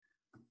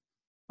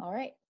All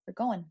right, we're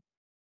going.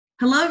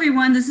 Hello,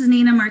 everyone. This is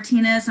Nina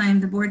Martinez. I am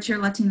the Board Chair,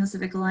 Latino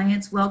Civic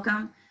Alliance.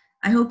 Welcome.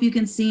 I hope you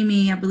can see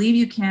me. I believe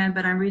you can,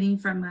 but I'm reading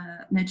from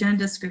an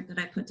agenda script that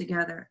I put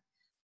together.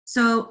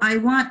 So I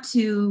want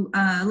to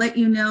let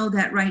you know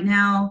that right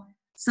now,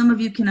 some of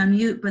you can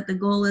unmute, but the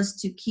goal is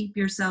to keep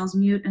yourselves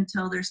mute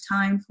until there's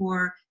time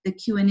for the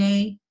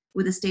Q&A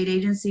with the state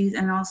agencies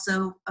and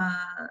also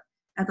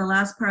at the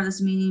last part of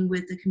this meeting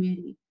with the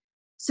community.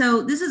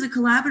 So this is a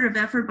collaborative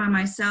effort by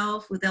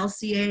myself with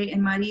LCA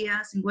and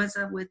Maria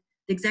Singüesa with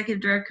the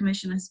Executive Director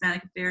Commission on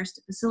Hispanic Affairs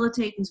to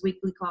facilitate these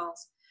weekly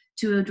calls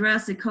to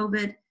address the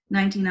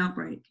COVID-19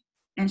 outbreak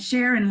and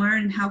share and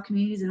learn how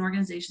communities and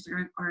organizations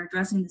are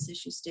addressing this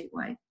issue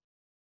statewide.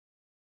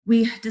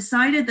 We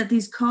decided that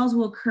these calls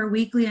will occur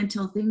weekly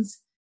until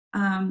things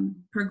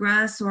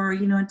progress or,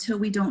 until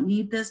we don't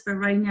need this, but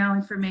right now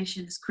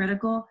information is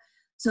critical.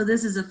 So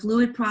this is a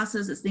fluid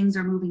process as things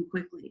are moving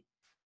quickly.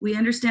 We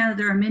understand that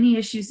there are many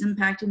issues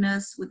impacting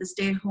us with the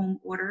stay-at-home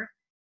order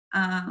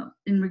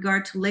in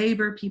regard to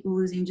labor, people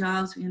losing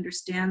jobs. We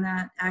understand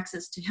that,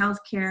 access to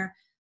healthcare,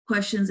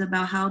 questions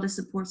about how to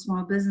support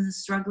small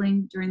businesses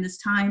struggling during this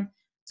time.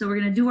 So we're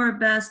going to do our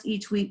best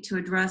each week to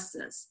address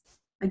this.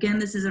 Again,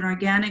 this is an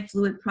organic,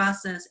 fluid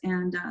process,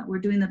 and we're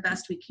doing the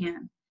best we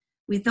can.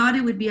 We thought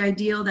it would be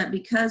ideal that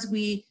because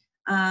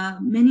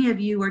many of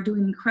you are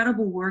doing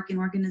incredible work in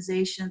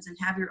organizations and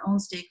have your own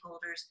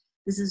stakeholders,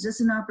 this is just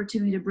an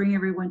opportunity to bring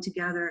everyone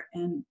together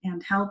and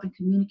help and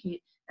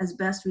communicate as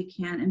best we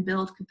can and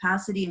build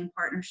capacity and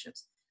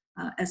partnerships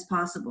as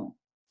possible.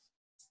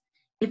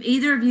 If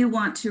either of you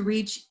want to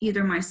reach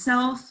either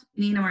myself,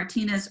 Nina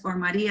Martinez, or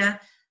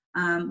Maria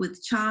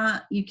with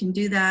CHA, you can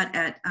do that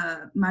at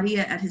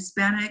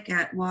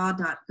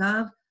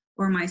maria@hispanic@wa.gov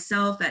or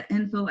myself at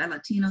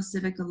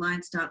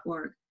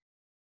info@latinocivicalliance.org.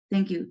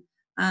 Thank you.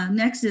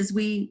 Next is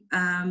we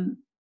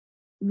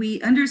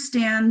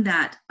understand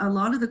that a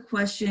lot of the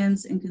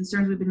questions and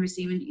concerns we've been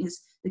receiving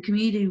is the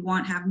community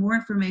have more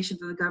information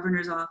from the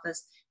governor's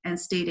office and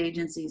state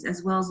agencies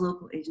as well as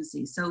local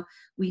agencies. So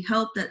we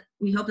hope that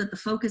the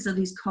focus of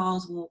these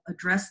calls will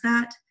address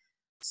that.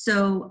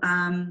 So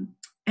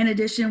in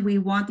addition, we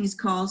want these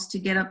calls to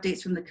get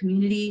updates from the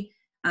community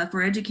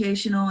for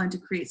educational and to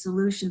create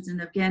solutions and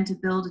again to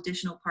build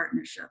additional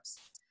partnerships.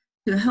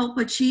 To help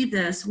achieve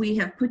this, we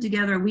have put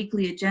together a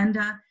weekly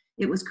agenda.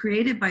 It was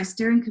created by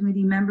steering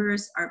committee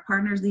members, our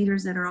partners,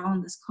 leaders that are all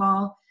on this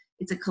call.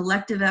 It's a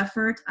collective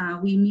effort.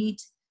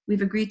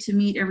 We've agreed to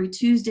meet every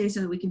Tuesday so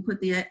that we can put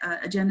the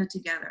agenda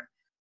together.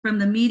 From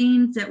the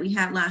meetings that we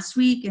had last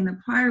week and the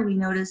prior, we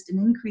noticed an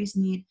increased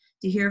need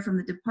to hear from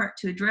the department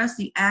to address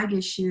the ag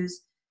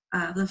issues,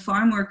 the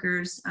farm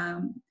workers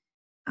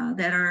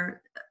that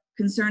are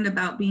concerned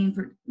about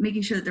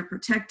making sure that they're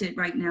protected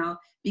right now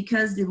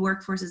because the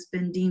workforce has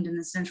been deemed an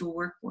essential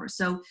workforce.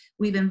 So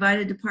we've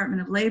invited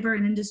Department of Labor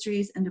and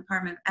Industries and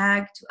Department of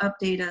Ag to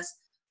update us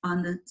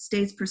on the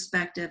state's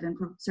perspective and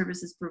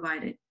services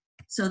provided.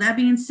 So that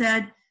being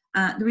said,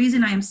 the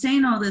reason I am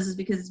saying all this is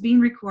because it's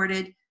being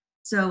recorded.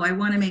 So I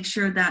want to make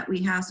sure that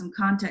we have some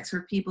context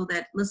for people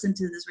that listen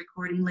to this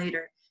recording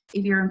later.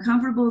 If you're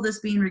uncomfortable with this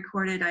being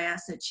recorded, I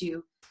ask that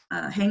you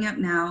hang up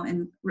now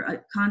and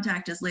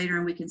contact us later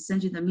and we can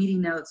send you the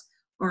meeting notes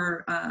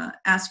or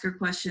ask your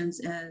questions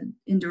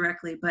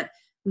indirectly, but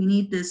we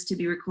need this to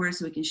be recorded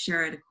so we can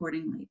share it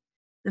accordingly.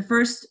 The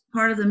first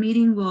part of the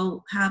meeting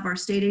will have our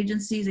state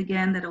agencies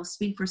again that'll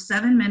speak for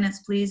 7 minutes,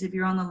 please, if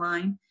you're on the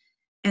line,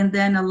 and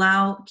then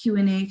allow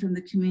Q&A from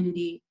the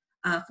community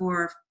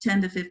for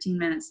 10 to 15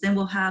 minutes. Then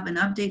we'll have an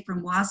update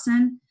from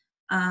WASN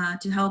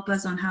to help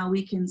us on how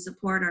we can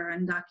support our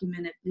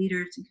undocumented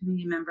leaders and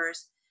community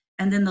members.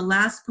 And then the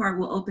last part,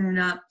 we'll open it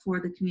up for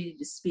the community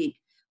to speak.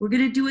 We're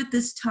going to do it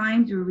this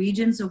time through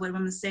region. So what I'm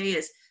going to say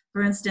is,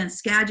 for instance,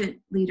 Skagit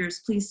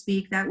leaders, please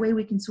speak. That way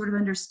we can sort of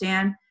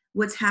understand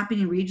what's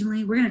happening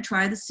regionally. We're going to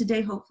try this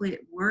today. Hopefully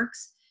it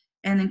works.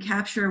 And then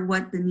capture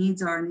what the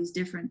needs are in these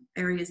different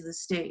areas of the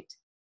state.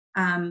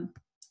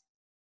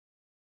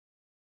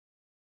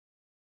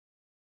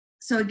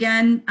 So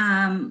again,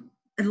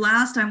 at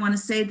last, I want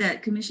to say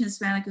that Commission on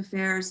Hispanic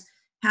Affairs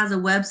has a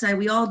website.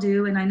 We all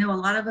do, and I know a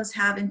lot of us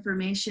have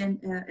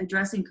information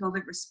addressing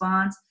COVID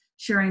response,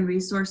 sharing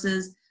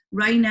resources.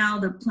 Right now,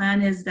 the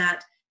plan is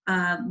that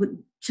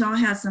CHA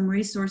has some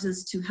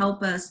resources to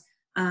help us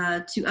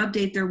to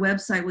update their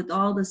website with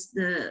all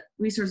the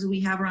resources we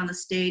have around the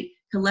state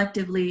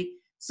collectively,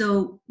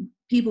 so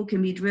people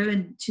can be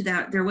driven to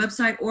their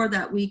website, or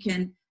that we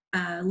can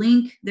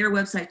link their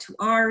website to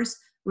ours.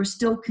 We're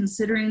still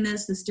considering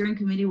this. The steering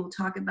committee will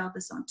talk about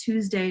this on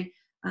Tuesday.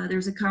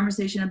 There's a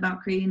conversation about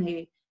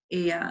creating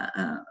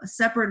a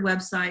separate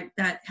website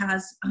that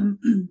has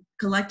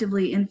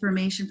collectively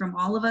information from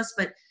all of us,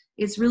 but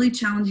it's really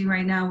challenging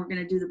right now. We're going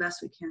to do the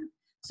best we can.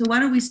 So why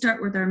don't we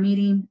start with our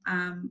meeting?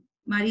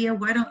 Maria,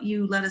 why don't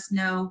you let us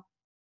know?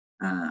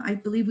 I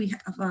believe we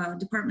have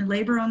Department of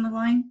Labor on the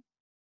line.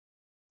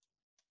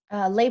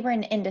 Labor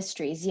and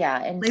Industries,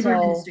 yeah. And Labor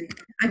and Industries.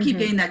 I keep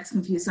getting that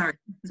confused, sorry.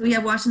 So we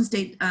have Washington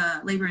State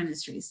Labor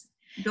Industries.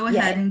 Go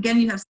ahead, and again,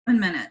 you have 7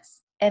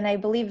 minutes. And I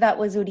believe that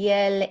was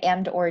Uriel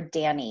and or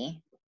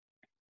Danny.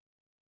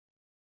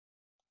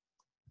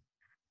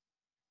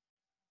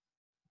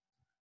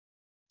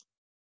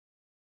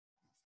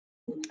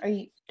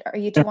 Are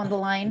you two on the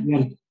line?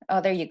 Yeah,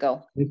 Oh, there you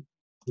go.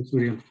 it's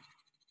Uriel.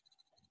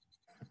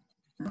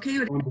 Okay,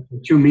 On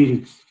the 2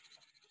 meetings.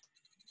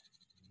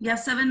 you have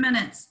 7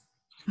 minutes.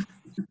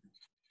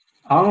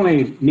 I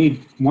only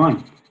need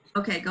 1.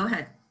 Okay, go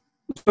ahead.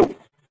 So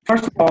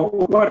first of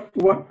all,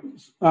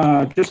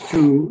 just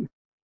to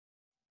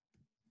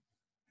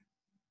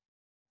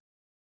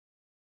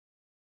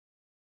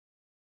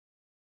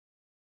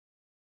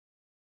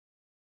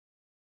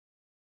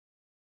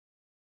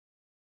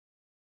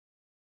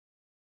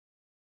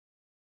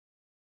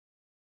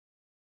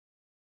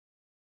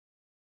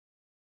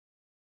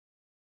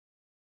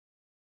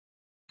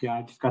yeah,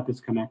 I just got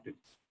disconnected.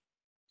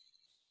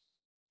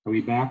 Are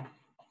we back?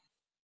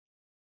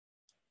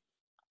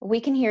 We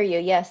can hear you,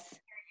 yes.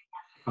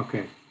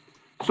 Okay.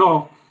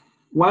 So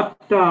what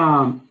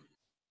are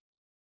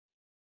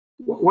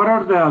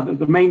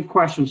the main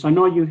questions? I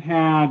know you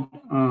had,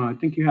 I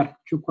think you had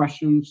 2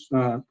 questions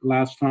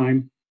last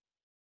time.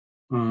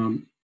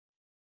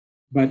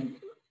 But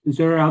is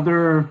there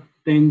other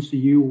things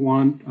you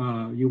want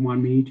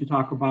me to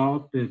talk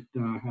about that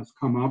has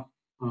come up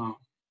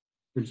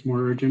that's more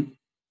urgent?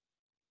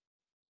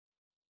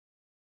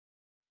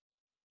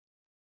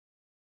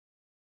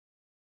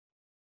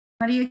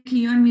 Maria, can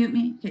you unmute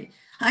me? Okay.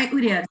 Hi,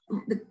 Uriel.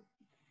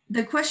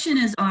 The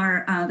questions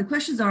are,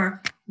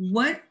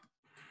 what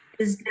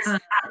is the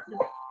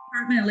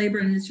Department of Labor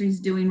and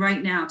Industries doing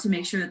right now to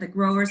make sure that the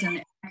growers and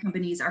the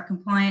companies are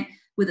compliant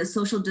with the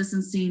social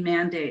distancing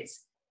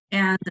mandates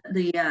and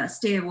the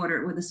stay of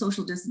order with the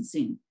social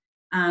distancing?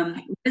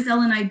 What is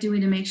LNI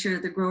doing to make sure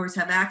that the growers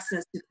have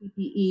access to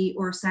PPE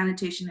or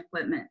sanitation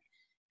equipment?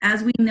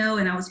 As we know,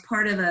 and I was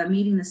part of a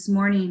meeting this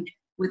morning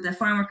with the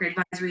Farm Worker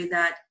Advisory,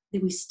 that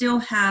we still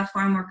have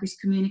farm workers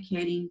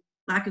communicating,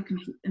 lack of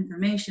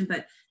information,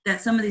 but that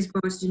some of these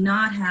growers do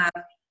not have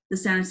the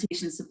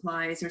sanitation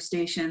supplies or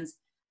stations.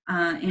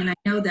 And I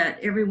know that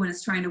everyone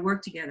is trying to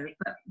work together,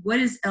 but what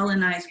is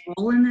LNI's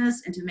role in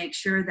this and to make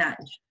sure that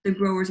the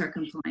growers are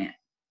compliant?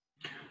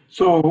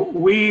 So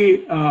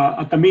we,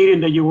 at the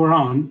meeting that you were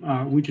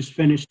on, we just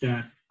finished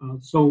that.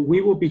 So we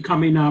will be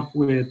coming up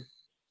with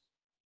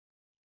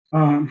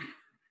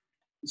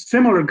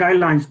similar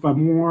guidelines, but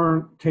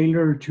more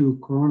tailored to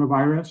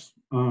coronavirus.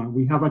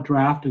 We have a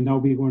draft, and that'll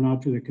be going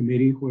out to the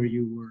committee where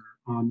you were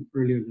on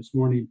earlier this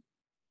morning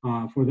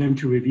for them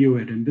to review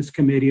it. And this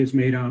committee is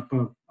made up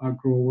of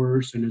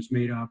growers and is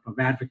made up of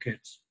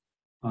advocates.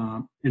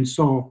 And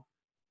so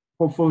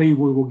hopefully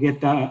we will get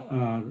that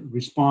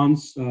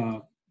response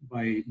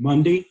by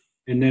Monday.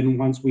 And then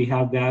once we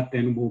have that,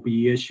 then we'll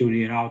be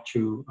issuing it out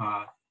to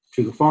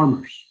the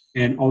farmers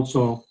and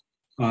also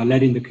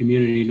letting the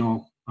community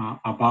know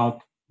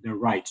about their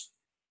rights.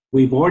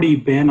 We've already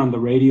been on the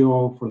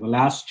radio for the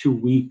last 2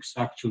 weeks,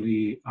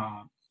 actually.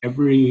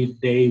 Every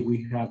day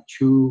we have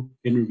 2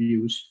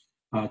 interviews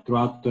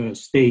throughout the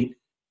state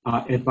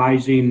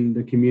advising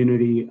the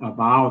community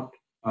about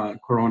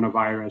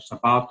coronavirus,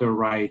 about their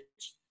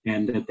rights,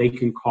 and that they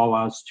can call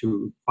us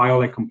to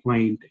file a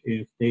complaint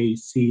if they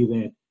see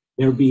that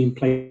they're being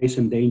placed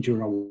in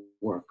danger of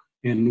work.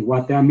 And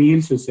what that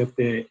means is if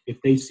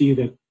they see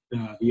that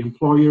the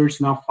employer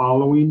is not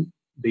following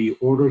the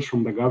orders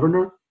from the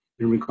governor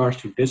in regards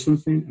to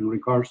distancing, in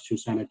regards to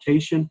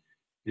sanitation,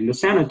 and the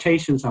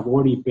sanitations have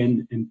already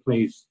been in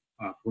place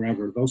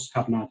forever. Those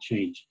have not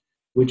changed,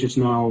 which is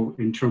now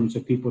in terms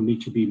of people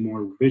need to be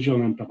more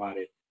vigilant about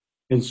it.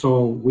 And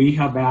so we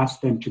have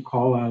asked them to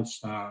call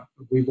us.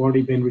 We've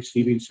already been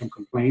receiving some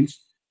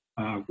complaints.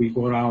 We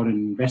go out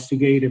and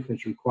investigate if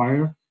it's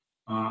required.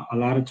 A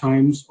lot of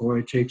times, all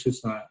it takes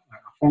is a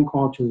phone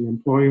call to the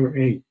employer.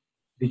 Hey,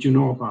 did you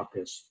know about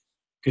this?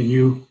 Can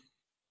you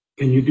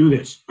do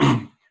this?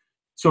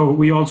 So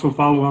we also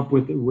follow up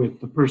with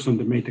the person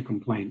that made the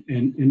complaint.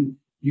 And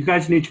you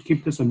guys need to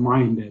keep this in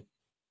mind that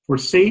for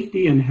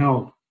safety and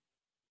health,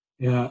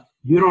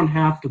 you don't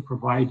have to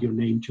provide your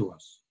name to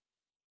us.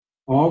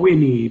 All we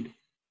need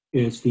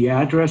is the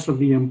address of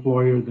the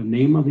employer, the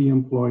name of the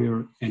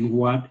employer, and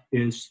what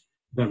is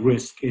the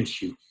risk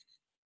issue.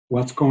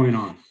 What's going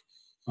on?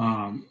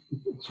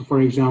 So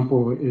for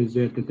example, is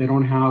it that they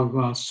don't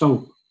have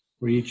soap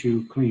for you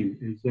to clean?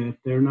 Is that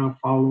they're not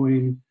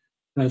following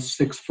the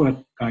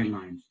 6-foot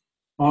guidelines?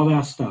 All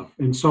that stuff.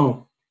 And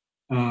so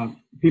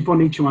people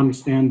need to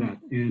understand that.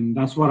 And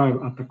that's what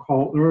at the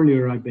call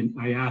earlier,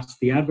 I asked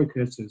the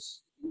advocates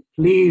is,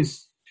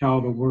 please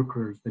tell the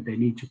workers that they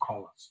need to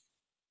call us.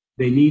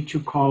 They need to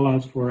call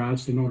us for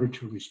us in order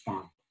to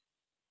respond.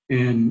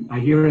 And I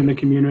hear in the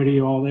community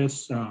all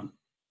this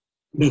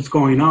that's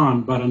going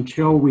on, but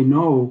until we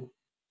know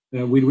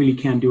that we really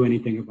can't do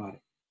anything about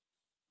it.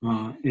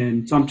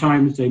 And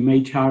sometimes they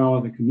may tell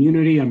the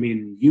community, I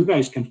mean, you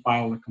guys can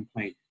file a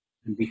complaint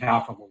on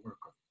behalf of a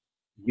worker.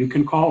 You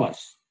can call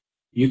us.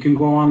 You can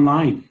go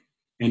online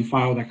and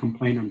file that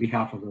complaint on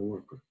behalf of the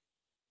worker.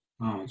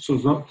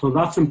 So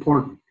that's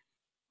important.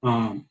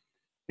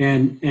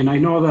 And I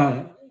know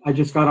that I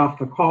just got off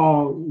the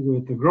call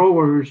with the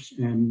growers,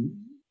 and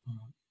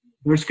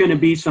there's going to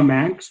be some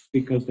angst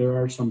because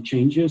there are some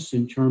changes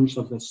in terms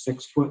of the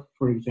 6 foot,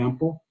 for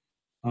example.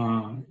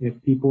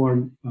 If people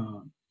are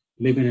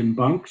living in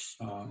bunks,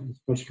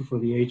 especially for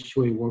the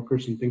HOA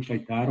workers and things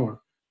like that, or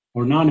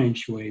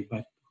non-HOA,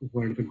 but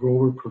where the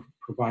grower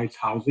provides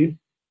housing,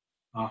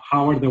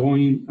 how are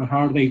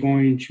they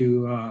going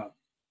to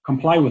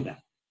comply with that?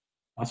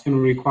 That's going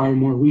to require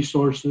more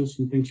resources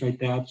and things like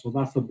that. So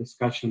that's a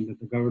discussion that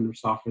the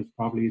governor's office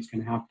probably is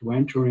going to have to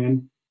enter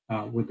in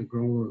with the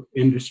grower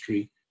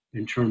industry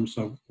in terms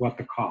of what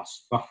the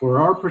costs. But for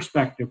our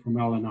perspective from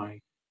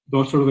LNI,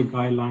 those are the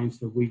guidelines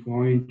that we're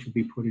going to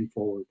be putting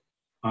forward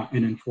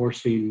and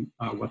enforcing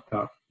what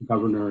the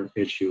governor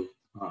issued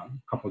a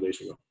couple of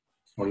days ago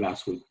or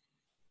last week.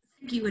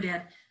 Thank you,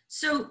 Oded.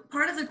 So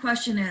part of the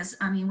question is,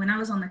 I mean, when I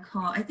was on the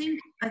call, I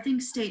think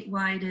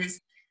statewide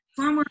is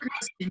farm workers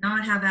do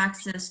not have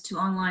access to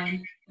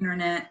online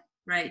internet,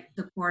 right?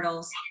 The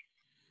portals.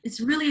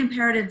 It's really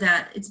imperative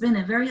that it's been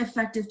a very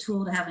effective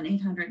tool to have an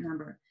 800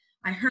 number.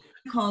 I heard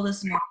a call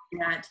this morning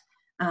that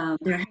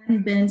there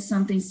hadn't been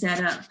something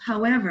set up.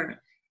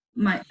 However,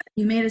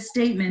 you made a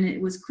statement.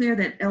 It was clear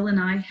that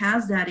LNI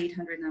has that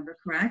 800 number,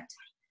 correct?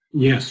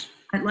 Yes.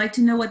 I'd like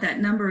to know what that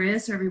number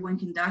is so everyone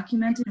can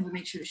document it, and we'll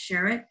make sure to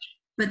share it.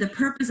 But the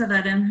purpose of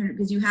that 800,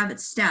 because you have it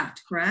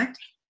staffed, correct?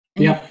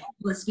 And yeah. You have people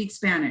that speak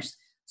Spanish.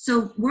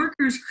 So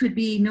workers could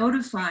be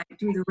notified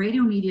through the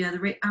radio media.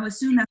 I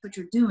assume that's what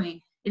you're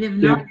doing. And if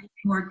not,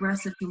 more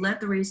aggressive to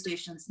let the radio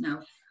stations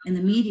know and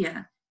the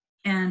media,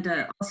 and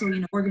also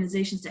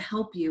organizations to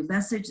help you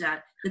message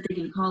that they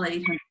can call at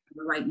 800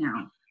 right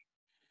now.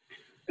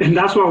 And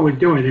that's what we're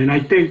doing. And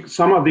I think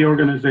some of the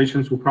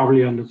organizations who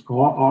probably on this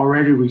call are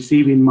already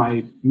receiving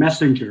my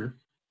messenger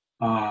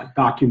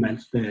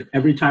documents that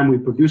every time we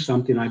produce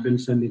something, I've been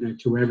sending it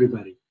to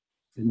everybody.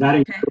 And that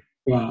includes,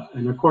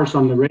 and of course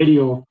on the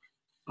radio,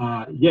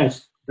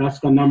 yes, that's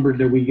the number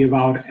that we give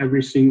out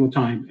every single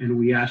time. And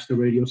we ask the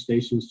radio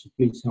stations to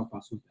please help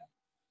us with that.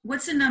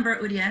 What's the number,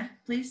 Udia,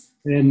 please?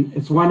 And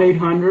it's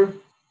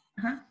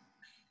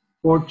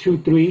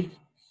 1-800-423-7233.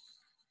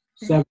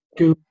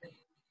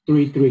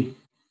 Okay.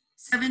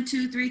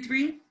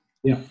 7233?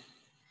 Yeah.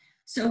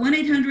 So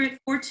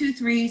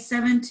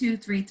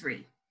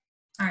 1-800-423-7233.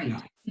 All right,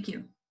 Thank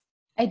you.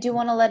 I do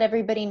want to let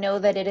everybody know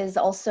that it is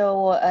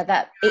also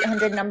that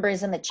 800 number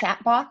is in the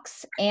chat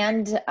box,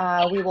 and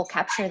we will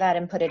capture that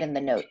and put it in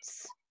the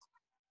notes.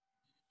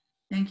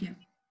 Thank you.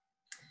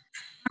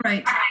 All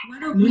right, why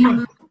don't we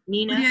move?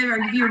 Nina,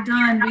 if you're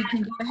done, we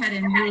can go ahead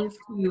and move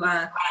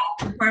to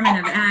Department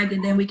of Ag,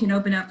 and then we can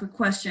open up for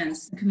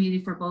questions, the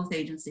community for both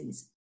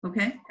agencies.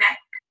 Okay?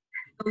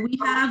 So we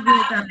have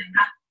with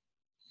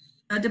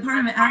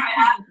Department of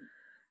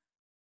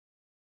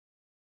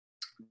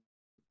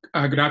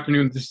Ag. Good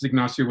afternoon. This is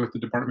Ignacio with the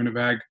Department of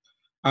Ag.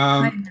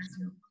 Hi,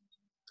 Ignacio.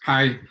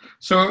 Hi.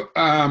 So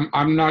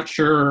I'm not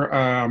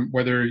sure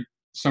whether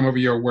some of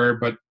you are aware,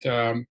 but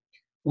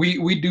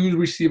we do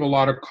receive a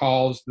lot of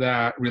calls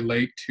that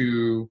relate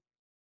to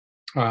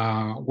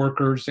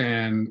workers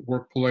and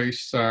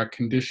workplace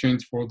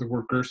conditions for the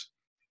workers.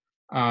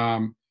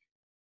 And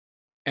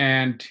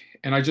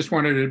I just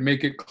wanted to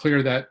make it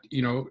clear that,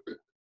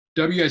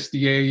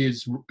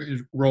 WSDA's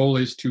role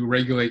is to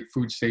regulate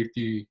food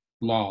safety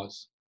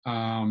laws.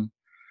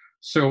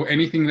 So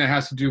anything that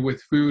has to do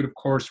with food, of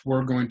course,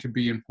 we're going to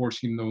be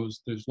enforcing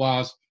those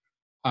laws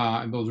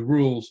and those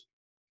rules.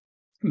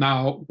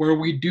 Now, where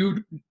we do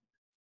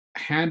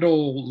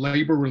handle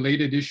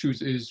labor-related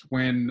issues is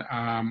when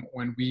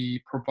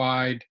we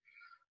provide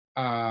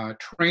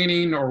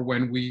training, or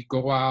when we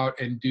go out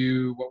and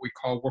do what we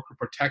call worker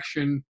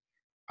protection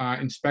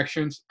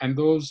inspections, and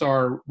those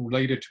are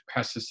related to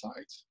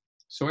pesticides.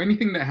 So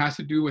anything that has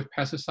to do with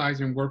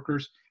pesticides and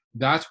workers,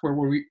 that's where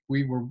we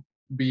will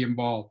be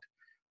involved.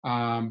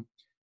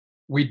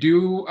 We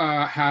do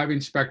have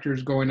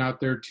inspectors going out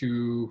there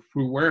to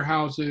food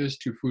warehouses,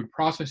 to food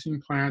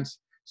processing plants.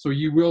 So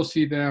you will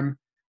see them.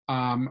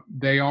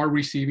 They are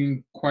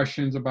receiving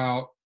questions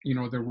about,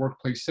 their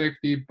workplace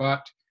safety,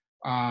 but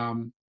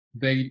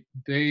they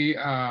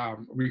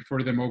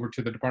refer them over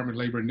to the Department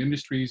of Labor and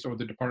Industries or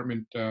the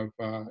Department of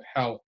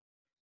Health.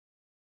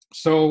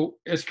 So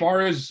as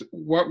far as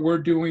what we're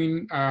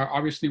doing,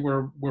 obviously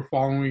we're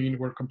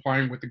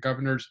complying with the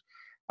governor's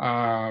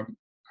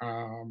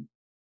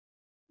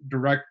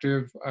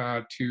directive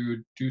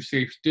to do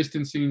safe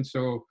distancing.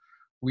 So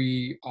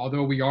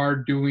although we are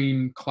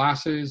doing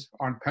classes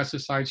on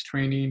pesticides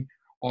training,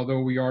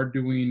 although we are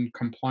doing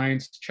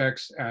compliance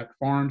checks at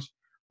farms,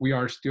 we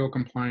are still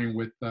complying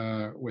with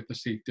the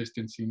safe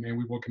distancing, and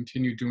we will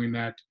continue doing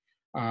that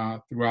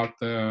throughout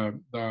the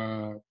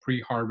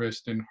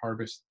pre-harvest and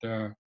harvest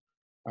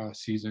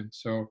season.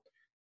 So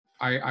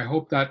I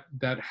hope that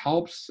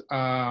helps.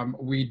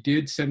 We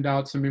did send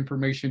out some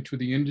information to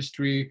the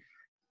industry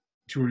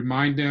to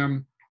remind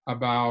them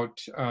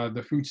about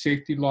the food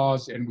safety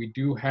laws, and we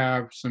do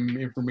have some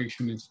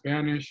information in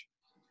Spanish.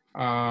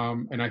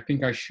 And I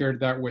think I shared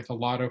that with a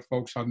lot of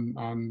folks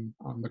on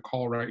the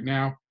call right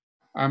now.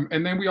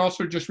 And then we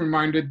also just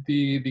reminded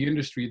the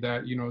industry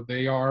that, you know,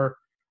 they are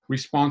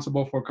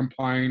responsible for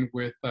complying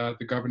with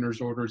the governor's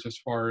orders as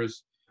far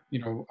as, you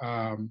know,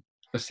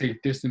 the safe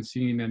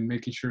distancing and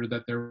making sure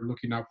that they're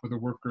looking out for the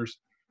workers,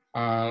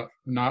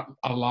 not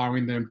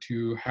allowing them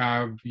to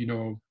have, you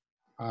know,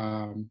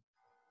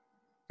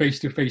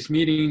 face-to-face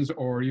meetings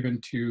or even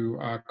to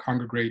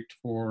congregate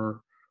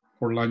for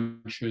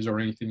lunches or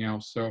anything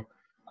else. So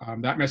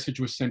that message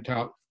was sent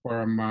out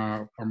from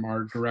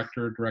our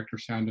Director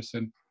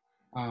Sanderson.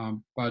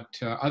 But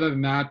other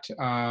than that,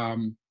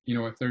 you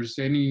know, if there's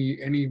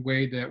any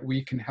way that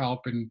we can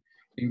help in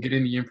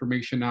getting the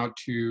information out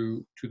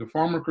to the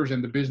farm workers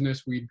and the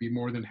business, we'd be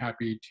more than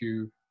happy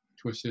to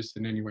assist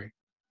in any way.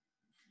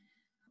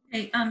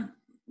 Okay, and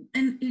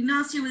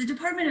Ignacio, with the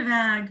Department of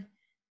Ag,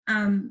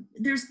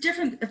 there's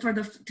different, for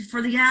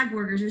the ag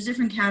workers, there's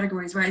different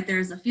categories, right?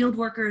 There's the field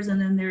workers,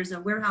 and then there's the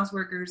warehouse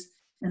workers,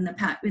 and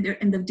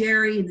the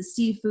dairy and the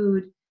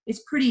seafood.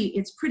 It's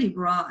pretty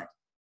broad.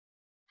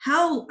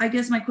 How, I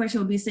guess my question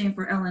would be saying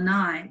for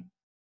LNI,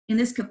 in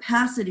this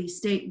capacity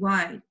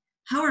statewide,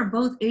 how are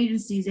both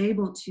agencies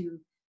able to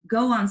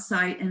go on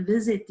site and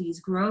visit these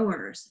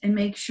growers and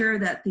make sure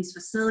that these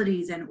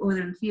facilities and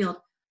northern field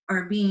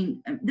are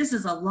being, this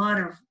is a lot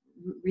of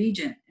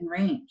region and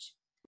range.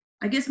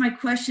 I guess my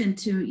question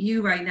to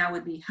you right now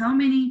would be, how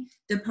many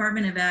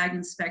Department of Ag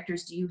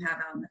inspectors do you have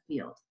out in the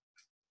field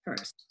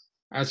first?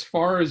 As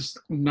far as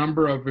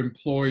number of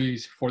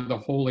employees for the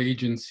whole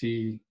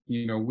agency,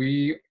 you know,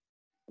 we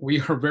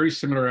are very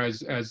similar as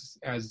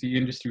the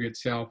industry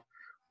itself.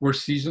 We're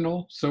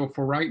seasonal. So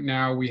for right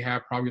now, we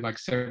have probably like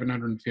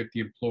 750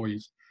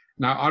 employees.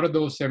 Now, out of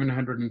those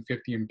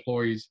 750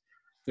 employees,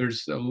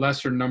 there's a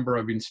lesser number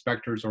of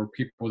inspectors or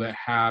people that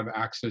have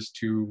access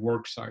to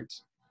work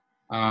sites.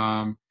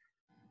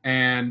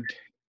 And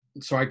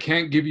so I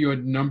can't give you a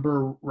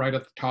number right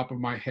at the top of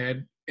my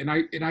head. And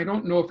I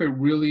don't know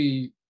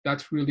if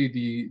that's really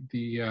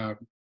the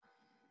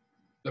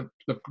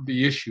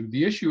issue.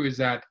 The issue is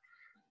that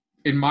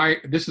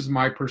this is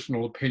my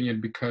personal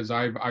opinion, because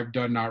I've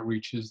done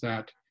outreach, is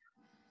that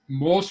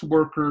most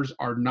workers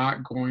are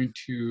not going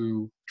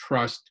to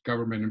trust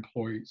government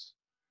employees.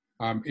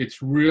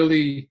 It's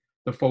really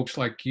the folks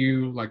like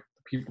you, like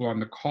the people on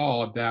the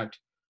call, that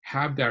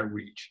have that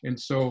reach. And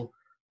so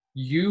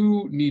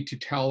you need to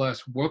tell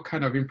us what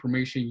kind of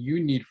information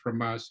you need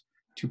from us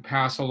to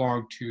pass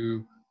along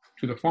to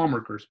the farm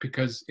workers,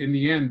 because in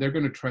the end, they're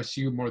going to trust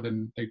you more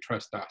than they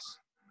trust us.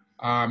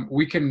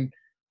 We can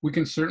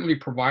certainly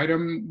provide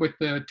them with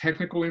the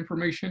technical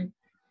information,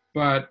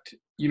 but,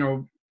 you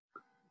know,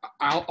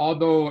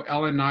 although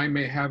LNI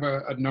may have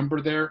a number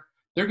there,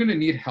 they're going to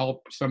need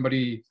help,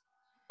 somebody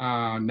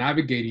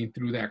navigating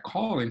through that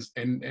call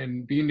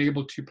and being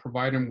able to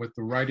provide them with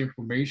the right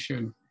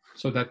information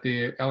so that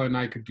the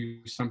LNI could do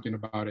something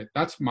about it.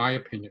 That's my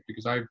opinion,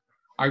 because I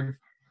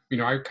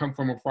come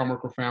from a farm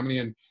worker family,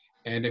 and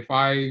if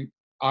I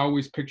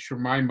always picture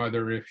my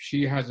mother, if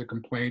she has a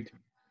complaint,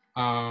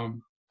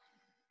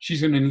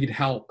 she's going to need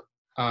help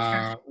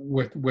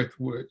with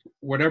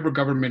whatever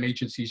government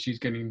agency she's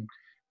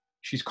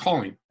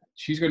calling.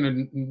 She's going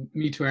to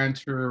need to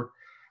answer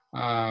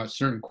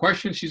certain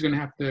questions. She's going to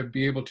have to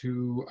be able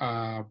to,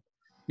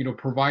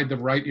 provide the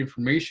right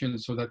information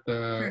so that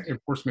the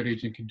enforcement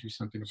agent can do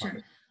something about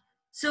it.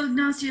 So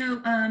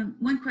Ignacio,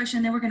 one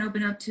question, then we're going to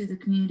open up to the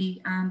community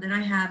that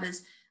I have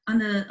is on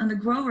the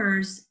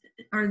growers.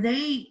 Have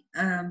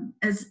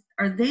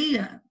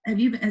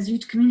you, as you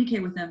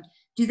communicate with them,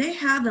 do they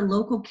have the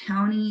local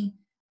county?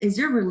 Is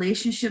there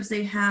relationships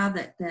they have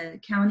that the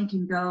county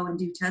can go and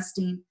do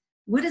testing?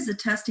 What is the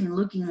testing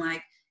looking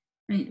like?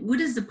 I mean,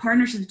 what is the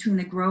partnership between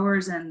the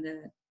growers and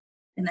the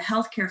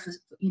healthcare,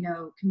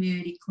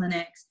 community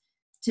clinics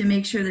to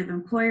make sure that if an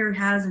employer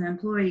has an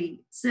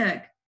employee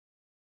sick,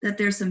 that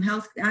there's some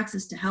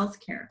access to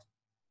healthcare?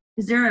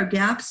 Is there a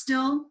gap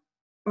still,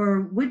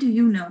 or what do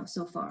you know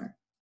so far?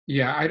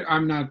 Yeah,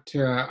 I'm not.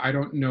 I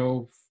don't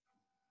know.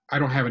 I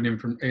don't have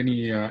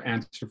any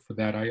answer for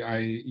that.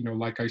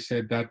 Like I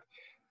said,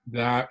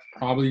 that's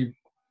probably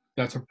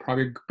a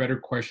better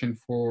question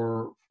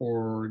for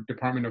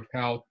Department of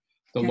Health,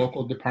 the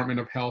local Department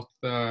of Health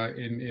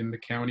in the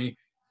county,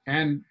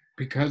 and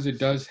because it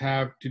does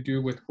have to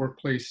do with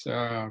workplace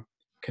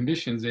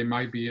conditions, it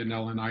might be an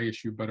LNI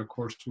issue. But of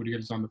course, Woody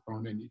is on the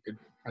phone, and he could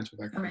answer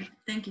that question. All right,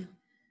 thank you.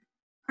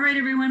 All right,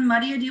 everyone.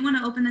 Maria, do you want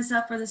to open this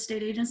up for the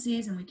state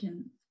agencies, and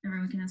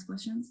everyone can ask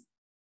questions?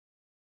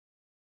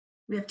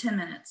 We have 10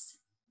 minutes.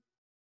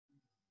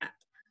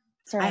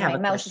 Sorry, my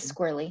mouse is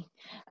squirrely.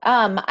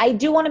 I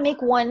do want to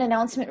make one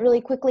announcement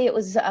really quickly. It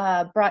was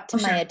brought to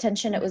my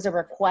attention. It was a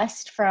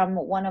request from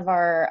one of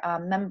our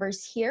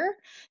members here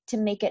to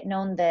make it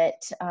known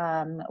that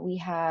we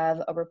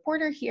have a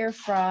reporter here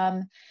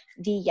from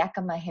the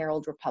Yakima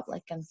Herald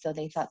Republic. And so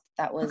they thought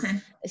that was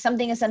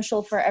something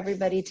essential for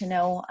everybody to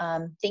know.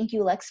 Thank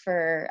you, Lex,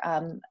 for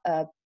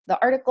the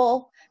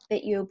article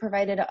that you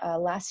provided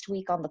last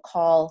week on the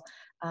call,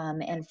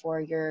 and for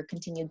your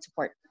continued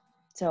support.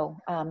 So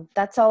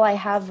that's all I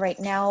have right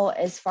now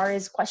as far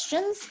as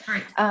questions. All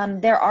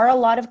right. There are a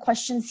lot of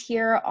questions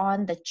here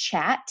on the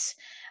chat.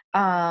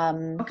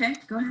 Okay,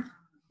 go ahead.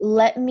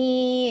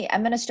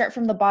 I'm going to start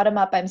from the bottom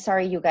up. I'm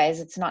sorry, you guys,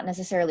 it's not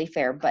necessarily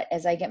fair, but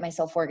as I get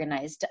myself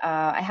organized,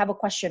 I have a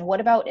question.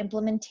 What about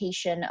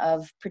implementation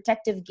of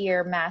protective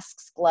gear,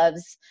 masks,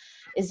 gloves?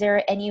 Is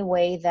there any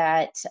way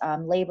that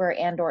labor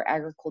and or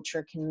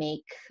agriculture can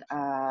make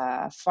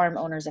farm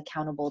owners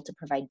accountable to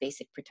provide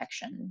basic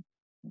protection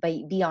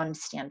beyond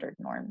standard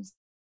norms?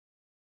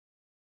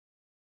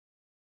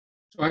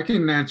 So I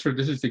can answer.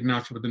 This is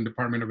Ignacio with the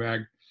Department of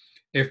Ag.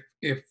 If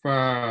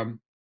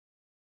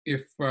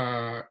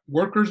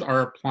workers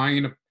are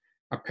applying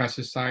a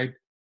pesticide,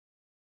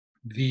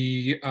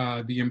 the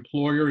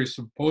employer is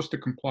supposed to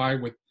comply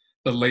with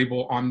the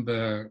label on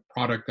the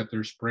product that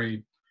they're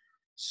spraying.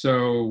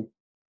 So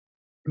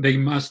they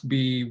must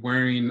be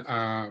wearing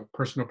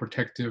personal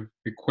protective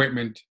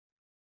equipment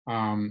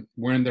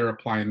when they're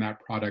applying that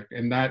product,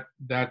 and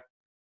that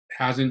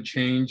hasn't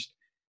changed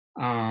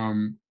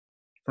from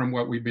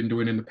what we've been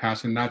doing in the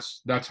past, and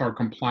that's our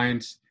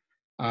compliance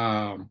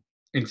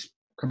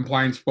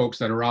compliance folks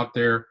that are out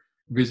there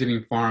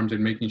visiting farms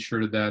and making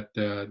sure that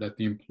that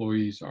the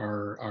employees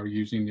are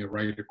using the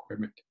right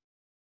equipment.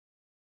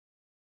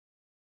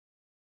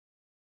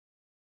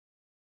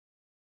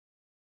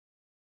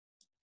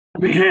 I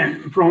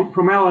mean,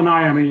 from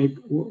L&I, I mean,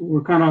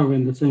 we're kind of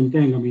in the same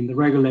thing. I mean, the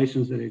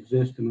regulations that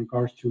exist in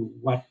regards to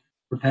what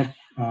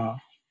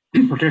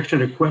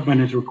protection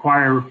equipment is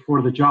required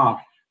for the job.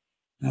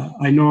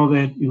 I know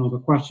that, you know, the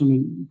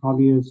question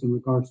probably is in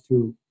regards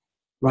to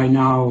right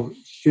now,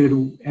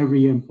 should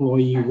every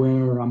employee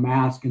wear a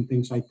mask and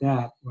things like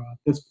that? Well, at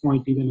this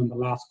point, even in the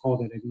last call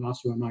that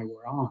Ignacio and I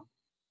were on,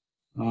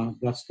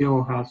 that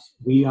still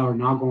we are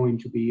not going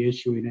to be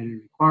issuing any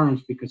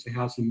requirements because it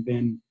hasn't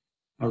been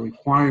a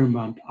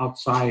requirement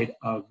outside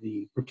of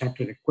the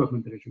protected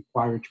equipment that is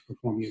required to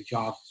perform your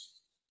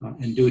jobs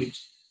and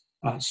duties.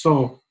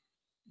 So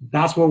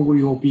that's what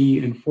we will be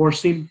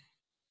enforcing,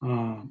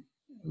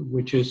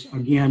 which is,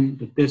 again,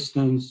 the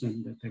distance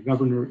and the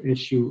governor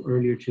issue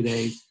earlier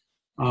today.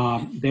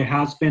 There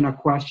has been a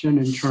question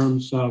in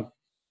terms of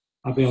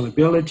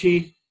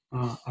availability.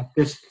 At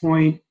this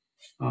point,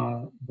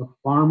 the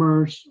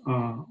farmers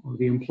or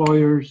the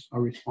employers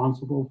are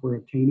responsible for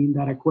obtaining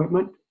that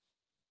equipment.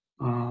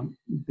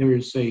 There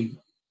is a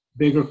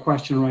bigger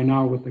question right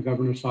now with the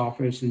governor's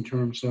office in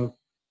terms of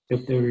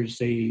if there's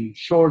a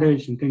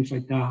shortage and things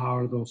like that, how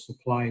are those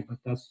supplied? But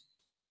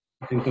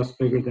I think that's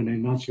bigger than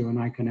Ignacio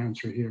and I can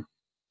answer here.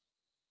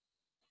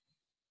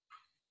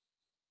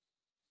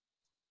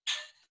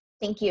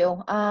 Thank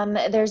you.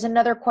 There's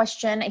another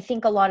question. I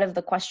think a lot of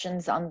the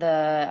questions on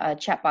the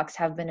chat box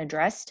have been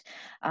addressed.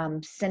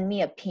 Send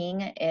me a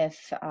ping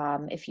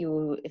if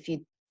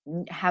you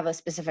have a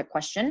specific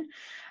question.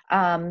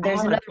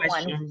 There's another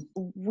one.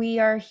 We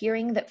are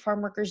hearing that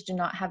farm workers do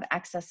not have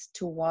access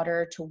to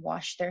water to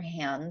wash their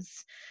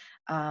hands.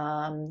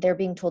 They're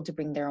being told to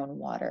bring their own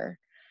water.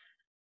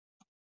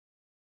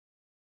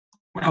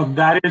 Well,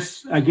 that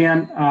is,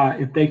 again,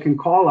 if they can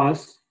call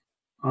us,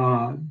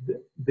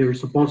 they're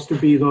supposed to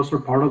be, those are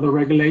part of the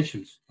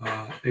regulations.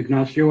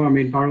 Ignacio, I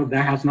mean, part of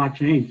that has not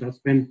changed. That's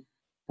been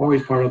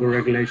always part of the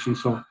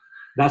regulations. So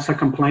that's a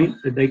complaint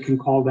that they can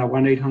call that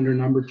 1-800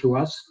 number to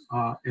us,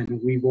 and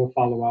we will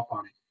follow up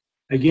on it.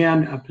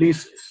 Again,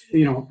 please,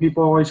 you know,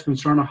 people are always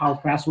concerned of how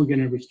fast we're going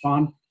to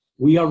respond.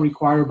 We are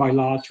required by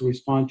law to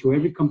respond to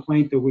every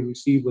complaint that we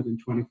receive within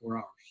 24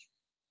 hours.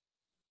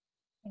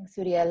 Thanks,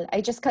 Uriel. I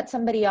just cut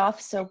somebody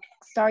off, so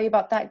sorry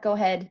about that. Go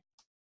ahead.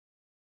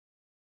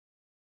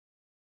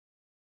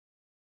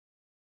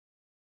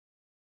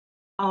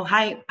 Oh,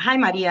 hi,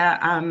 Maria.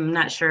 I'm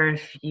not sure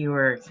if you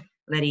were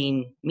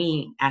letting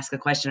me ask a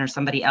question or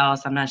somebody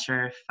else. I'm not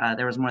sure if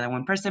there was more than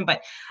one person,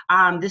 but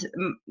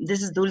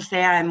this is Dulce.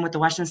 I'm with the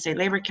Washington State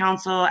Labor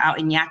Council out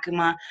in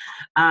Yakima,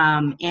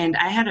 and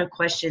I had a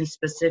question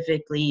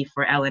specifically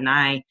for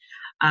L&I,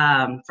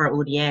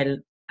 for Uriel.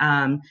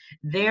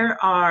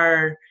 There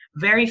are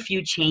very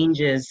few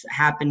changes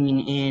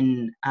happening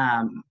in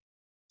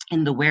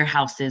the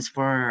warehouses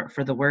for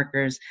the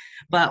workers,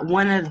 but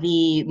one of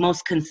the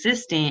most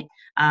consistent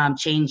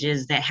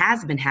changes that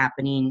has been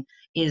happening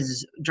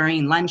is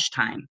during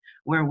lunchtime,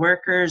 where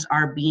workers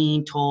are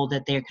being told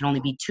that there can only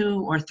be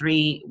 2 or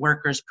 3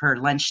 workers per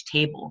lunch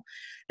table.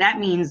 That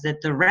means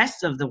that the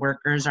rest of the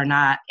workers are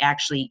not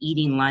actually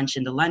eating lunch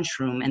in the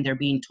lunchroom, and they're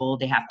being told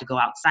they have to go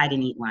outside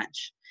and eat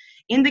lunch.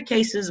 In the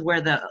cases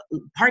where the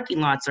parking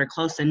lots are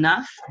close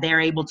enough,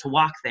 they're able to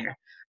walk there.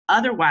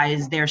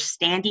 Otherwise, they're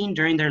standing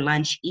during their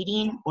lunch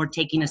eating or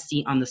taking a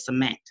seat on the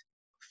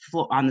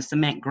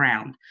cement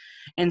ground.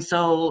 And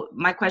so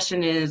my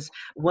question is,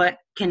 what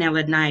can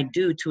L&I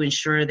do to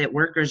ensure that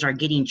workers are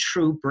getting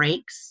true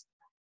breaks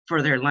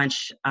for their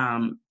lunch,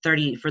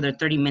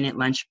 30-minute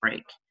lunch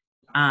break?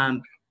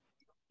 And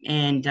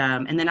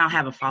then I'll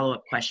have a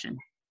follow-up question.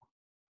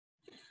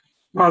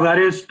 Well, that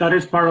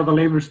is part of the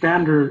labor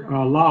standard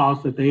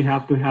laws that they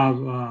have to have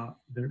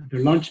their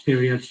lunch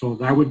period. So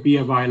that would be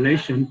a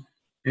violation.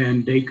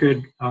 and they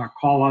could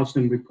call us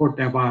and report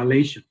that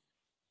violation.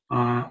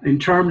 In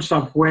terms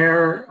of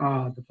where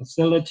the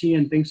facility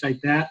and things like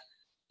that,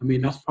 I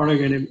mean, that's going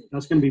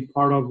to be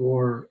part of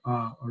our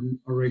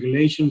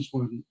regulations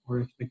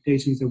or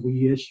expectations that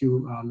we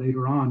issue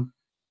later on.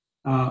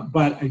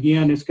 But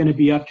again, it's going to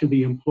be up to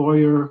the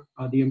employer.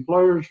 The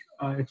employer's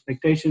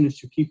expectation is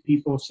to keep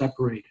people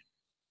separated.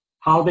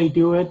 How they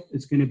do it,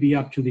 it's going to be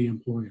up to the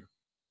employer.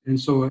 And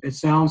so it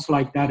sounds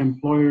like that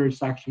employer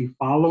is actually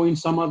following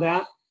some of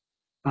that,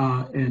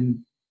 and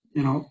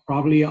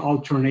probably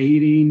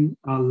alternating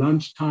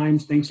lunch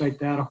times, things like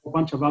that, a whole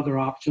bunch of other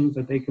options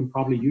that they can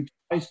probably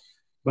utilize.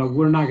 But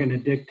we're not going to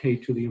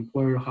dictate to the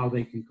employer how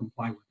they can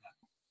comply with that.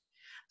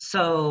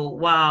 So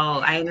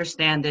while I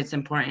understand it's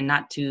important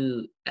not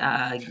to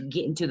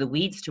get into the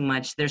weeds too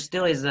much, there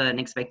still is an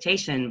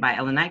expectation by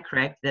L&I,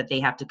 correct, that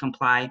they have to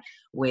comply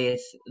with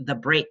the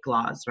break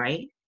laws,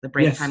 right? The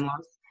break time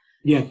laws?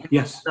 Yeah,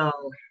 yes.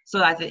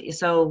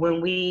 So when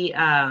we,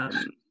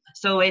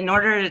 so in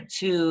order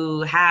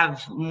to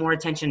have more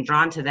attention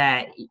drawn to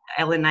that,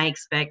 L&I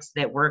expects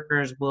that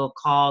workers will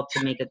call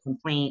to make a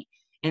complaint,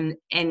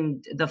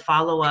 and the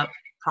follow-up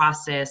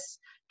process.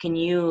 Can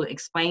you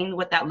explain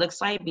what that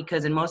looks like?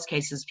 Because in most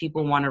cases,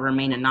 people want to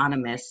remain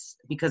anonymous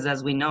because,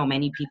 as we know,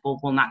 many people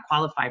will not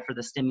qualify for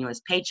the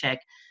stimulus paycheck.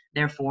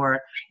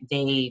 Therefore,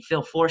 they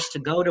feel forced to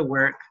go to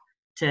work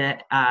to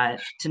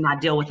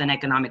not deal with an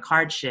economic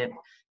hardship.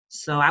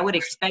 So I would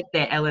expect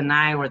that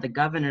L&I or the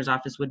governor's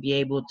office would be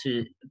able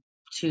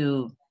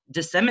to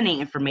disseminate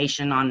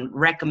information on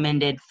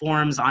recommended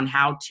forms on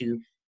how to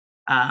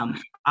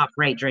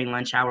operate during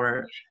lunch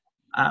hour.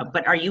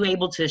 But are you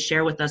able to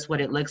share with us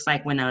what it looks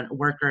like when a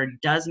worker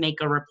does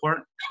make a report?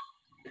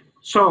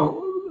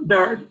 So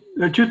there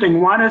are two things.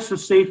 One is a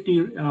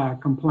safety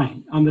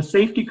complaint. On the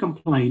safety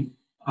complaint,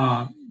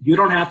 you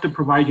don't have to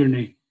provide your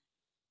name.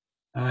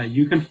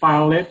 You can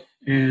file it,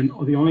 and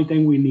the only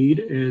thing we need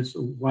is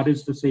what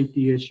is the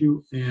safety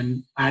issue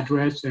and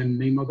address and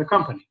name of the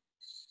company.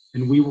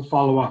 And we will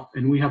follow up.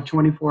 And we have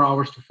 24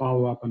 hours to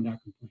follow up on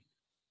that complaint.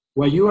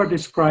 What you are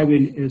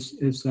describing is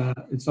it's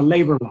a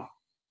labor law.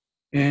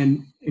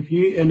 And if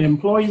an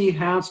employee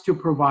has to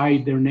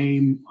provide their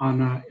name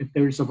if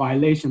there is a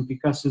violation,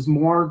 because it's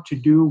more to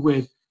do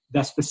with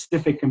the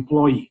specific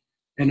employee.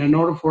 And in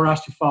order for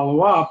us to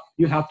follow up,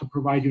 you have to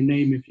provide your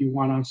name if you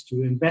want us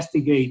to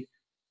investigate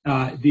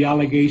the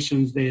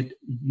allegations that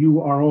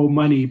you are owed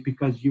money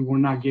because you were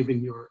not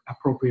given your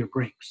appropriate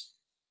breaks.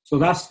 So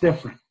that's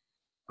different.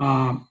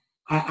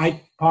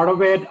 Part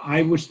of it,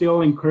 I would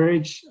still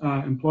encourage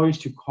employees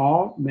to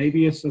call.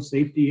 Maybe it's a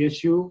safety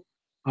issue.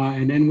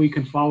 And then we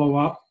can follow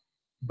up.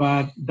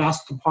 But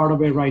that's the part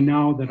of it right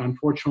now that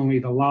unfortunately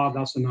the law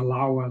doesn't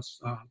allow us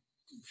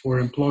for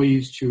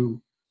employees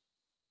to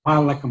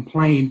file a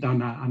complaint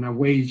on a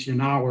wage an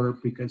hour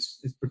because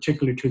it's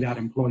particular to that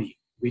employee.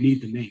 We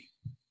need the name.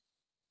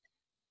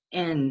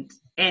 And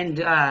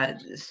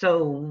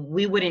so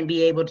we wouldn't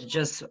be able to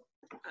just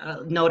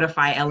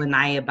notify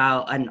L&I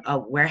about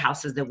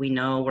warehouses that we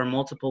know where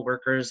multiple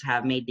workers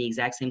have made the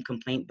exact same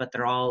complaint, but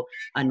they're all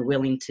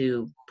unwilling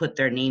to put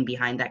their name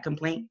behind that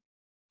complaint?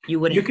 You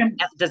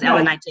wouldn't? Does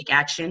L&I take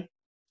action?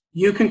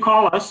 You can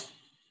call us.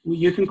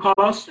 You can call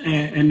us,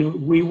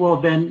 and we will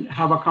then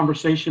have a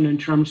conversation in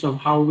terms of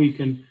how we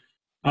can.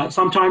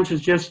 Sometimes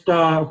it's just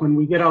when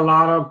we get a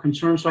lot of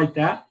concerns like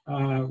that,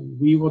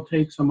 we will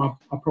take some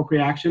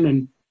appropriate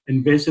action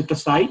and visit the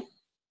site,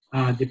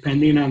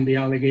 depending on the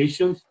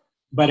allegations.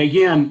 But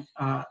again,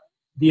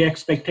 the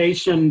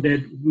expectation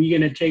that we're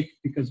going to take,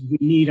 because we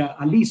need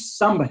at least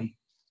somebody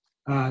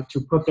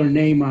to put their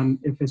name on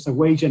if it's a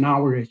wage and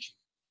hour issue.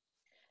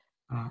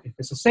 If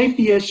it's a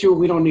safety issue,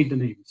 we don't need the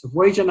name. If it's a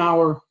wage and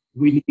hour,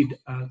 we need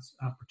a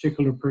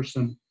particular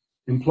person,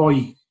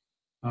 employee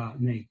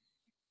name.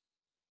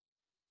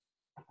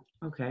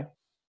 Okay.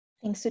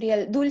 Thanks,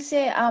 Uriel.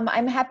 Dulce,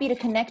 I'm happy to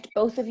connect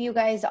both of you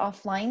guys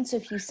offline. So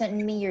if you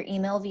send me your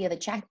email via the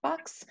chat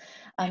box,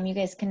 you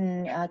guys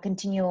can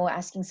continue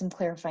asking some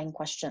clarifying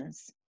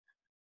questions.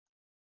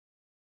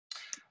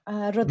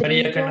 Rodrigo,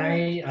 Maria, can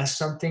I ask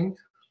something?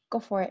 Go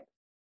for it.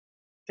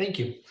 Thank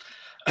you.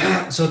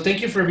 So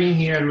thank you for being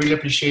here. I really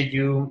appreciate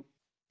you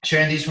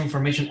sharing this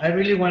information. I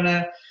really want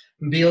to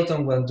build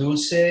on what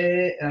Dulce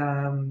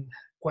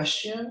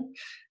question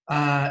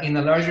in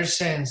a larger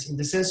sense, in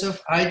the sense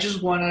of I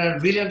just want to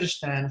really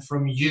understand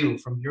from you,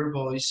 from your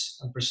voice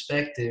and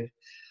perspective,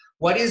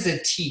 what is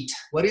the teeth?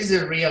 What is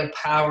the real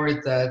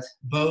power that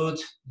both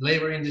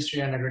labor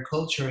industry and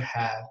agriculture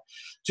have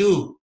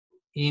to,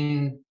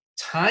 in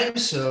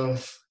times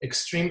of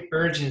extreme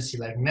urgency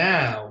like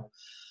now,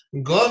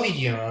 go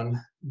beyond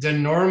the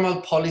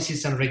normal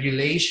policies and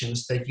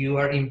regulations that you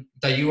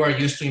are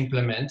used to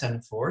implement and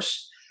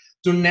enforce,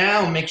 to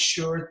now make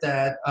sure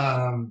that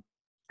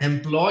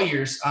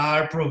employers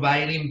are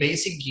providing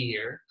basic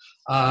gear,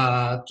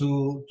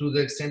 to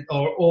the extent,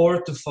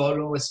 or to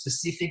follow a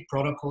specific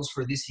protocols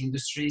for these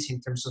industries in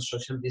terms of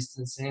social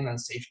distancing and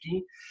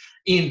safety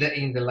in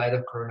the light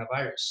of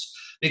coronavirus.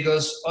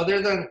 Because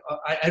other than,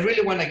 I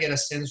really want to get a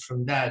sense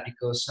from that,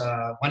 because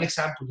one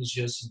example is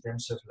just in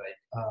terms of like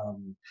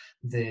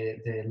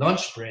the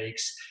lunch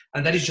breaks,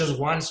 and that is just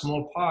one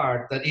small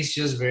part that is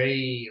just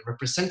very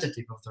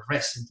representative of the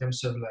rest in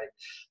terms of like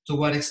to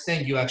what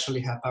extent you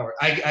actually have power.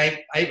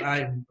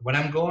 What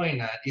I'm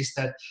going at is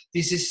that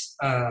this is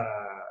a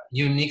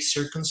unique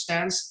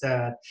circumstance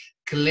that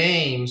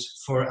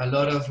claims for a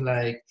lot of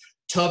like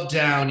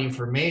top-down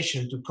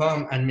information to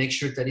come and make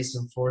sure that it's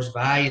enforced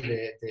by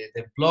the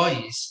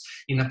employees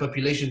in a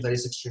population that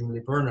is extremely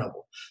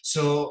vulnerable.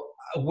 So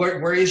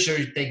where is your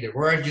take there?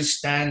 Where are you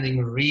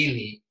standing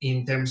really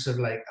in terms of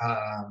like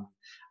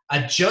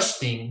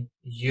adjusting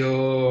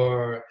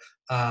your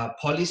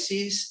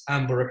policies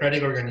and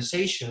bureaucratic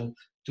organization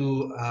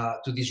to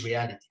this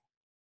reality?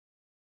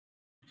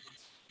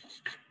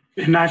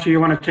 Ignacio, you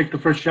want to take the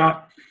first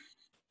shot?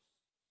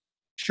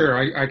 Sure,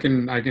 I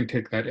can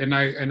take that, and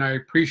I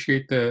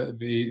appreciate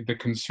the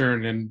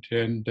concern,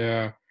 and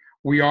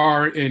we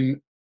are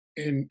in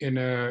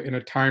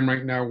a time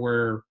right now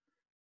where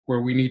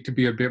we need to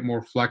be a bit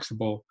more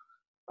flexible.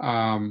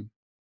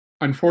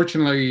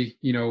 Unfortunately,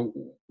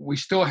 we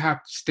still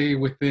have to stay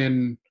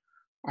within,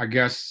 I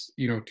guess,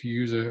 to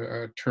use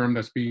a term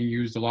that's being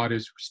used a lot,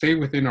 is stay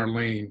within our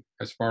lane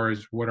as far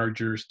as what our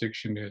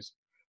jurisdiction is.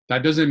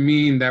 That doesn't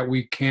mean that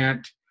we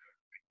can't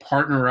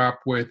partner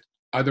up with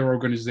other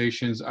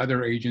organizations,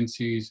 other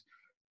agencies,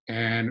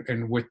 and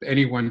with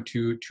anyone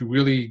to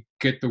really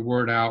get the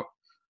word out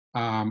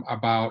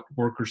about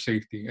worker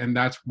safety. And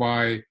that's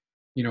why,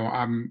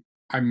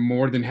 I'm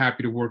more than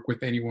happy to work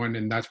with anyone,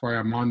 and that's why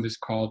I'm on this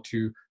call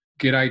to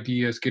get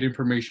ideas, get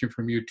information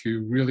from you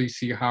to really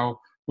see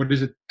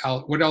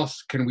what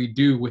else can we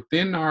do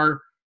within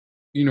our,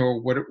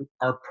 what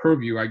our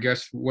purview, I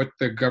guess, what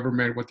the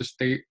government, what the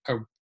state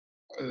of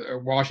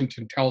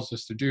Washington tells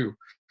us to do.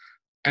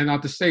 And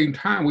at the same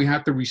time, we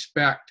have to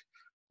respect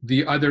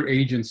the other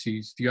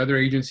agencies. The other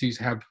agencies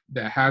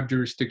that have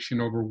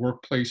jurisdiction over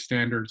workplace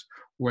standards,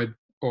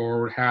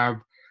 or have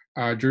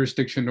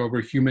jurisdiction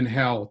over human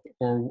health,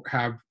 or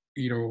have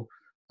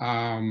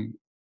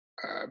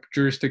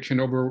jurisdiction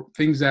over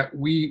things that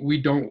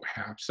we don't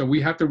have. So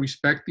we have to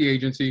respect the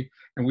agency,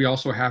 and we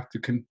also have to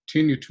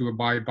continue to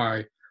abide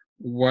by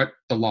what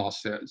the law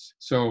says.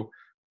 So,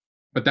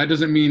 but that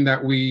doesn't mean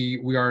that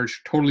we are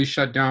totally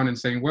shut down and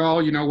saying,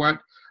 well, you know what?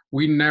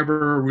 We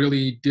never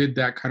really did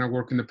that kind of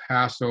work in the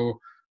past, so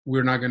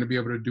we're not going to be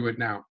able to do it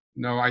now.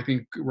 No, I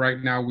think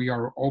right now we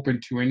are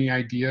open to any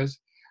ideas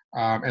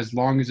as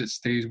long as it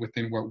stays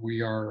within what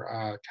we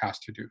are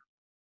tasked to do.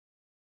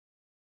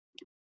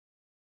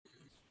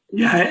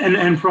 Yeah,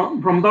 and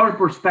from our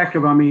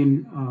perspective, I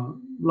mean,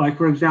 like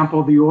for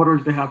example, the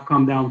orders that have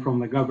come down from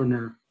the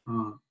governor,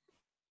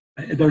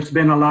 there's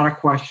been a lot of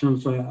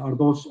questions. Are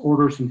those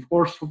orders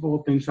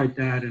enforceable? Things like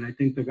that. And I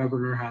think the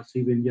governor has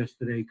even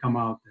yesterday come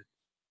out that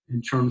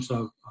in terms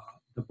of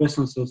the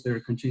businesses that are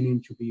continuing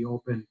to be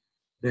open,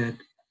 that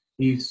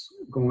he's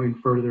going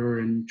further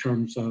in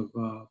terms of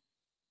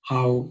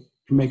how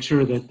to make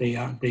sure that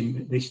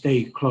they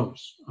stay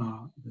close,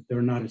 that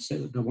they're not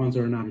the ones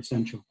that are not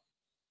essential.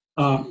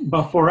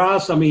 But for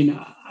us, I mean,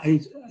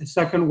 I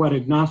second what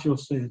Ignacio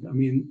said. I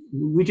mean,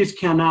 we just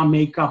cannot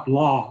make up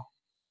law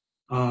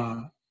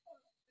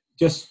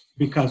just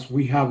because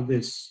we have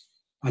this,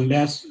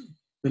 unless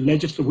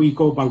we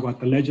go by what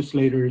the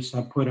legislators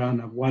have put on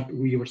of what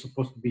we were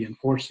supposed to be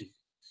enforcing.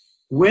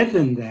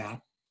 Within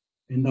that,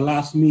 in the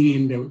last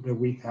meeting that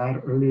we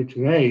had earlier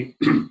today,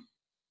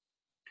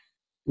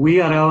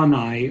 we at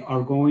LNI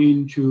are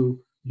going to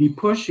be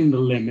pushing the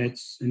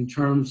limits in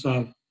terms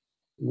of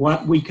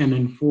what we can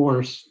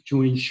enforce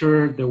to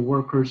ensure the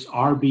workers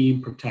are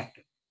being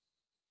protected,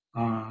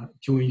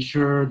 to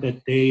ensure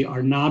that they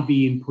are not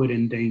being put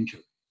in danger.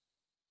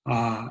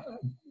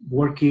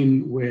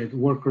 Working with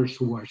workers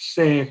who are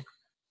sick,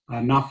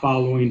 not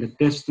following the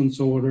distance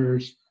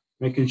orders,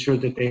 making sure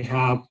that they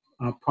have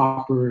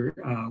proper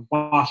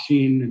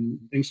washing and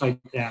things like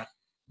that.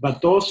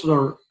 But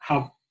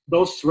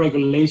those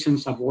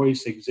regulations have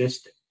always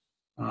existed.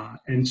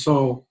 And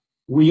so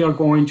we are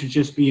going to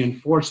just be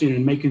enforcing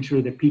and making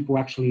sure that people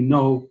actually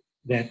know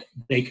that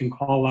they can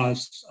call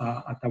us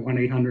at the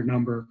 1-800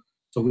 number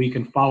so we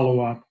can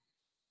follow up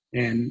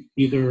and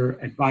either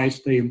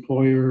advise the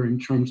employer in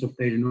terms of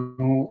they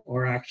know,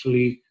 or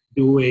actually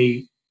do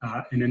an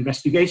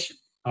investigation,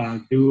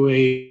 do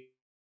an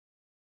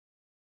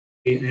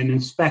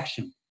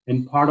inspection.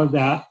 And part of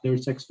that,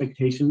 there's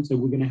expectations that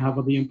we're going to have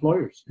of the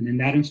employers. And in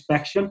that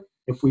inspection,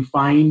 if we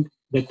find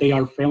that they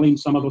are failing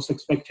some of those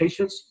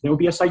expectations, there will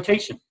be a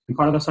citation. And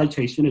part of the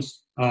citation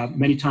is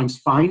many times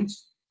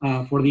fines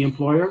for the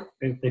employer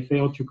if they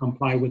fail to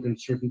comply within a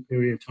certain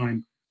period of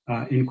time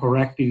in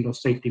correcting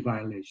those safety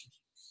violations.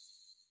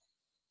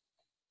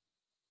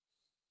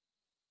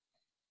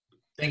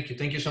 Thank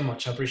you so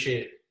much. I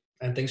appreciate it.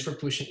 And thanks for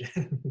pushing.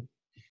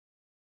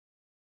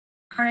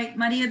 All right,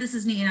 Maria, this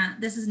is Nina.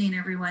 This is Nina,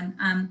 everyone.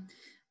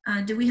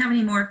 Do we have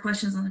any more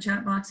questions on the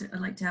chat box? I'd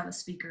like to have a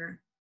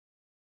speaker.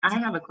 I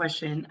have a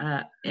question.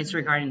 It's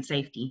regarding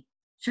safety.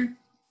 Sure.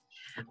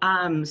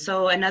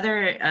 So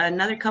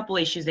another couple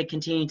issues that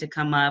continue to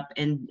come up,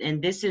 and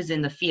this is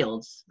in the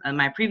fields.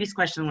 My previous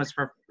question was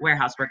for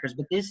warehouse workers,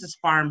 but this is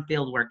farm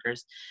field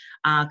workers.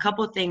 A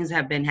couple of things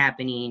have been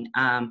happening.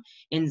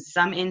 In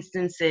some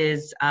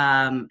instances,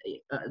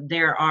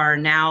 there are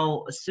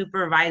now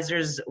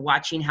supervisors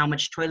watching how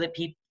much toilet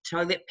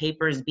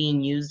paper is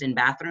being used in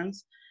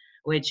bathrooms,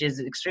 which is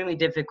extremely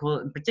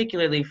difficult,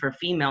 particularly for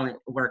female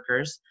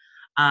workers.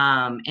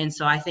 And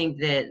so I think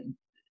that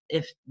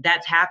if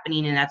that's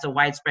happening and that's a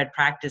widespread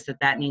practice,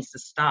 that needs to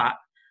stop.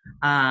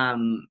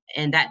 And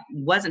that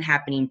wasn't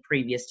happening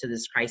previous to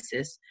this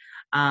crisis.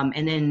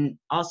 And then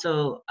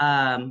also,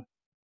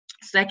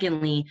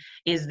 secondly,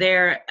 is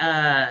there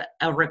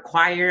a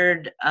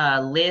required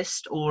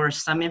list or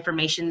some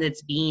information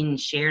that's being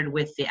shared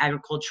with the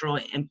agricultural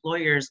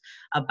employers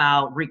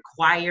about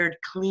required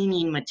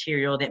cleaning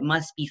material that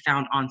must be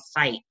found on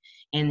site,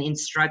 and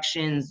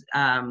instructions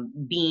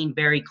being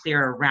very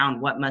clear around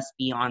what must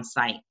be on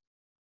site?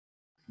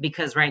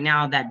 Because right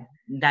now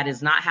that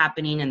is not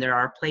happening, and there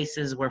are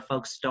places where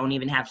folks don't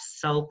even have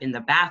soap in the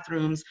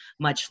bathrooms,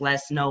 much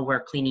less know where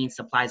cleaning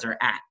supplies are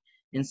at.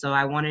 And so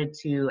I wanted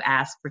to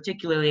ask,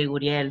 particularly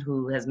Uriel,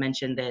 who has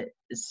mentioned that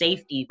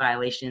safety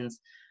violations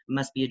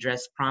must be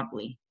addressed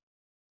promptly.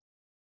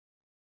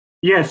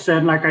 Yes,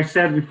 and like I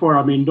said before,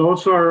 I mean,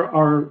 those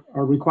are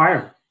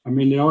required. I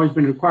mean, they've always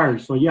been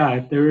required. So yeah,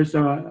 if there is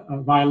a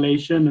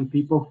violation and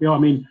people feel, I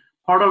mean,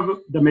 part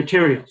of the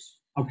materials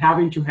of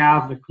having to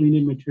have the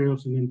cleaning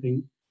materials and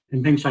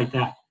things like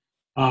that.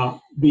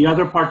 The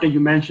other part that you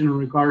mentioned in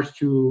regards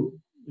to,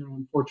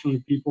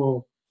 unfortunately,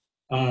 people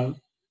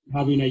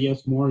having, I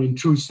guess, more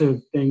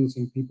intrusive things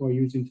and people are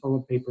using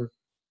toilet paper,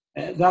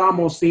 that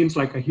almost seems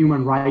like a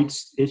human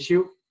rights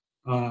issue,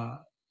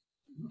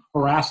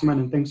 harassment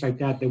and things like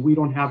that we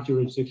don't have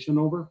jurisdiction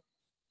over.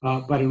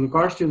 But in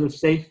regards to the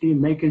safety,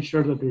 making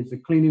sure that there's the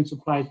cleaning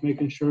supplies,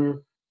 making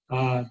sure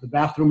the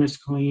bathroom is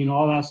clean,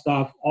 all that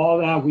stuff, all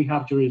that we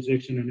have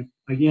jurisdiction.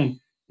 And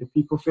if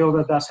people feel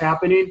that that's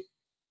happening,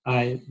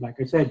 like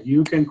I said,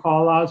 you can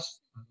call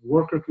us, the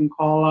worker can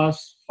call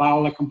us,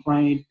 file a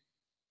complaint,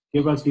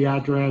 give us the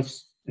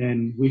address,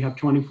 and we have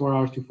 24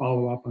 hours to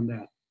follow up on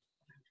that.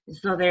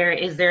 So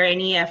is there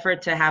any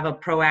effort to have a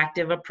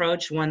proactive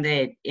approach, one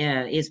that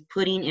is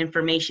putting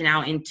information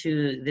out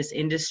into this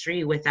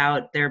industry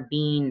without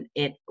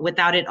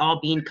it all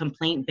being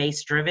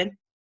complaint-based driven?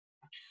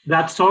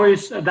 That's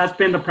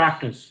been the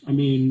practice. I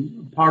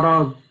mean, part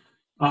of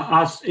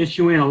us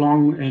issuing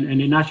along,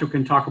 and Ignacio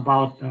can talk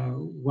about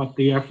what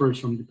the efforts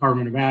from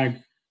Department of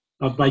Ag,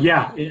 but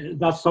yeah,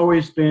 that's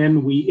always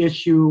been, we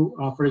issue,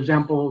 for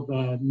example,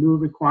 the new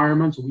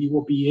requirements, we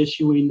will be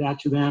issuing that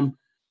to them,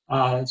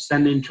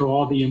 sending to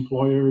all the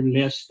employer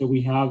lists that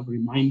we have,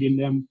 reminding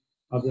them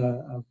of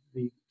the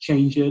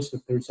changes,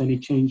 if there's any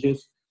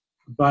changes.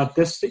 But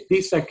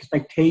these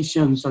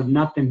expectations are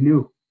nothing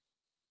new.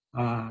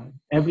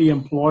 Every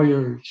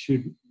employer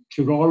should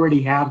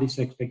already have these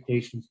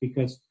expectations,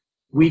 because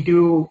we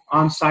do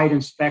on-site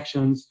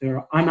inspections.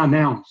 They're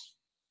unannounced.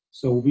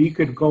 So we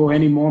could go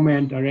any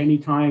moment or any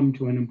time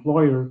to an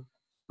employer,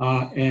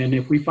 and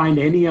if we find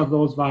any of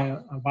those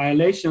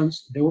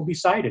violations, they will be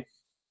cited.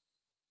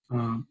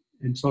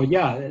 And so,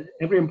 yeah,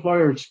 every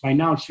employer by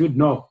now should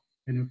know,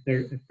 and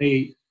if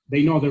they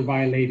know they're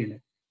violating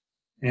it.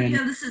 And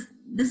yeah,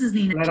 this is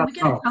Nina.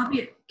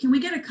 Can we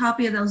get a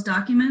copy of those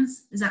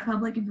documents? Is that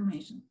public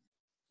information?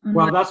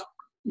 Well,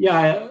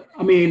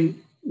 I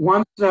mean,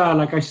 once,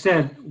 like I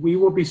said, we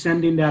will be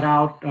sending that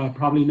out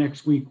probably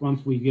next week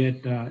once we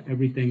get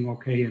everything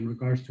okay in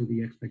regards to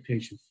the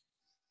expectations.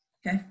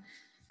 Okay.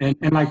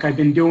 And like I've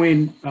been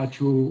doing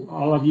to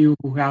all of you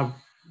who have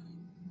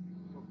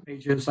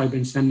pages, I've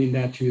been sending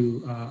that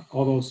to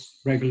all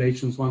those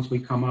regulations once we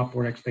come up,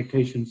 or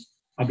expectations,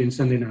 I've been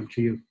sending them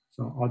to you.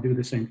 So I'll do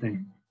the same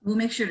thing. We'll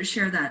make sure to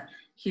share that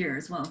here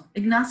as well.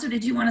 Ignacio,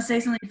 did you want to say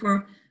something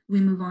before we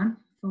move on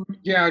forward?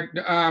 Yeah,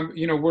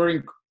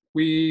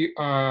 we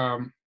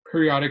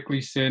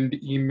periodically send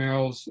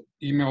email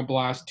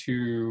blasts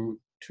to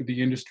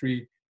the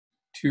industry,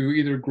 to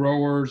either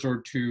growers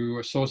or to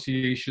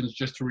associations,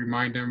 just to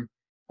remind them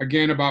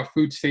again about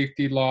food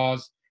safety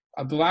laws.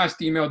 The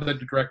last email that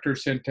the director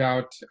sent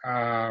out,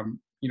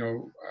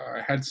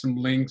 had some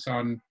links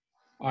on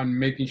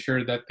making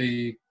sure that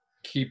they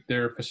keep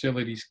their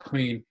facilities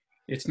clean.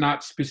 It's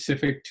not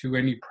specific to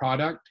any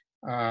product,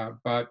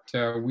 but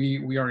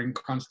we are in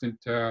constant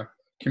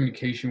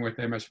communication with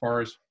them as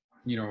far as,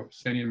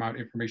 sending them out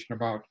information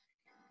about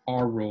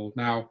our role.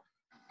 Now,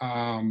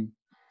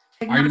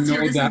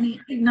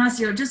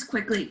 Ignacio, just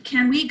quickly,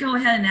 can we go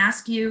ahead and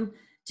ask you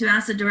to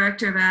ask the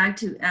Director of Ag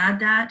to add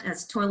that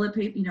as toilet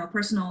paper,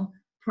 personal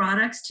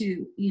products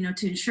to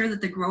ensure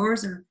that the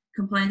growers are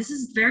compliant? This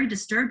is very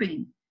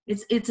disturbing.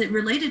 It's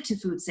related to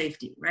food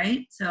safety,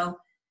 right? So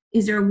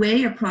is there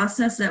a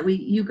process that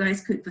you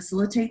guys could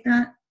facilitate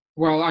that?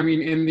 Well, I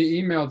mean, in the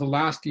email, the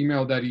last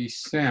email that he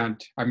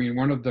sent, I mean,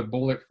 one of the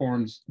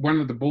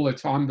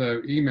bullets on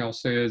the email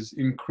says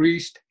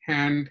increased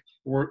hand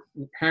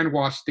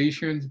wash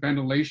stations,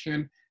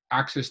 ventilation,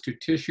 access to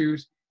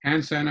tissues,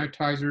 hand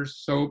sanitizers,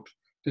 soap,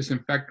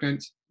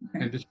 disinfectants,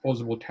 and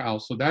disposable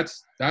towels. So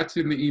that's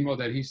in the email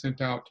that he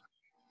sent out.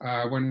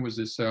 When was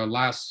this?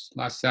 Last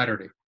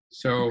Saturday.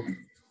 So,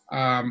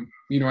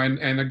 you know,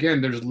 and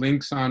again, there's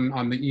links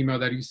on the email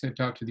that he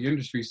sent out to the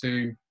industry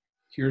saying,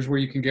 here's where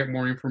you can get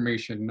more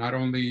information, not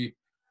only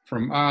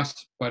from us,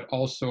 but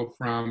also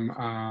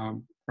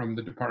from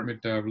the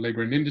Department of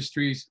Labor and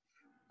Industries.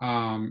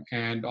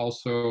 And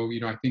also,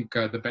 you know, I think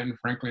the Benton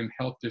Franklin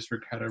Health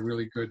District had a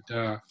really good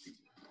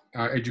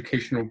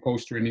educational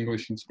poster in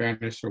English and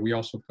Spanish. So we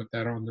also put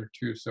that on there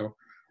too. So,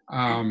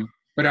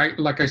 but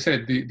like I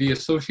said, the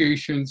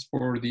associations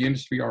for the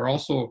industry are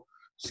also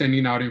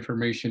sending out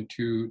information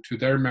to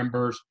their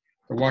members.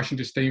 The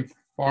Washington State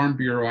Farm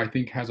Bureau, I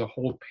think, has a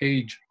whole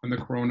page on the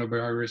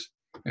coronavirus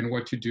and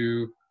what to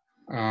do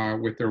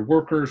with their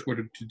workers, what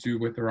to do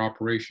with their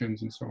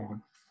operations, and so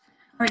on.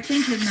 All right,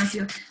 thank you,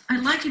 Ignacio.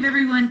 I'd like if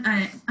everyone,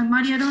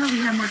 Maria, I don't know if we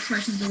have more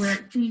questions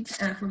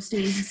from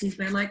state agencies,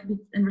 but I'd like,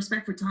 in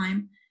respect for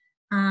time,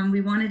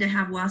 we wanted to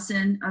have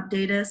Wasson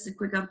update us, a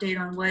quick update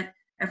on what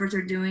efforts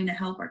are doing to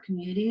help our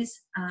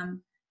communities.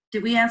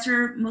 Did we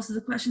answer most of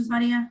the questions,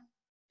 Maria?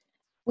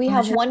 We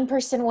have one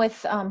person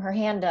with her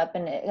hand up,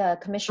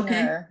 and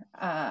Commissioner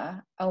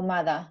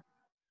Ahumada.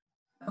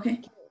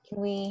 Okay. Can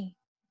we,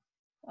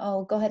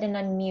 go ahead and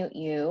unmute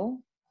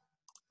you.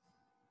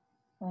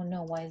 Oh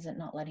no, why is it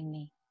not letting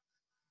me?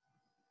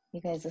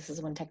 You guys, this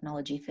is when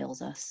technology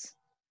fails us.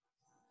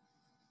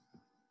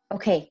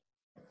 Okay,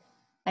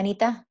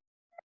 Anita?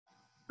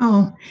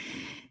 Oh,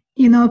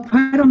 you know,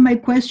 part of my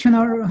question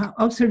or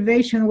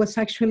observation was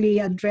actually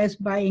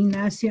addressed by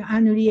Ignacio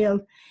and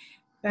Uriel,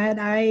 but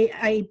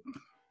I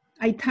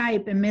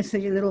typed a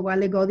message a little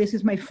while ago. This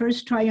is my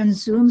first try on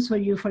Zoom, so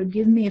you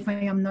forgive me if I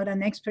am not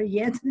an expert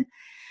yet.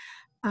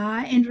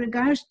 In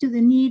regards to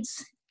the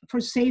needs for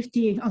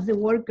safety of the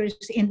workers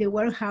in the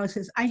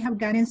warehouses, I have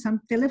gotten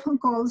some telephone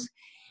calls,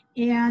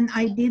 and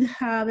I did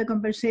have a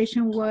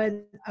conversation with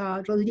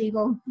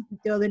Rodrigo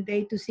the other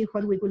day to see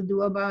what we could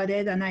do about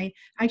it, and I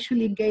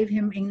actually gave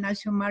him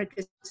Ignacio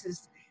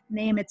Marquez's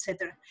name,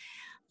 etc.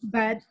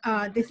 But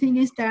the thing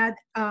is that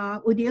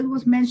Uriel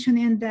was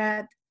mentioning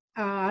that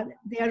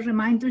there are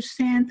reminders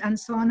sent and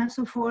so on and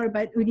so forth,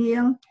 but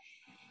Uriel,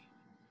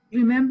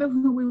 remember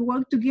when we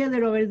worked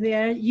together over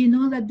there, you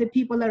know that the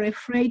people are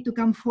afraid to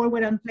come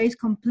forward and place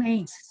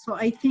complaints. So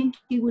I think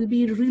it will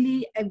be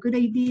really a good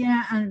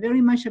idea and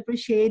very much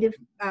appreciated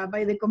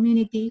by the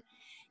community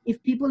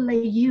if people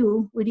like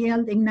you,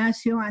 Uriel,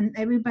 Ignacio, and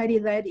everybody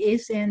that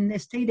is in the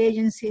state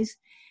agencies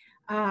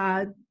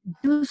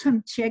do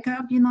some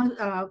checkup, you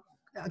know,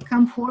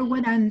 come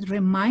forward and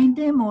remind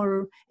them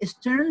or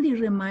sternly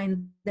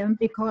remind them,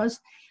 because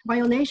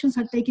violations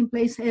are taking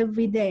place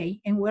every day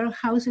in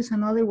warehouses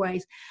and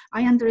otherwise.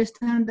 I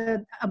understand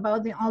that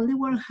about the only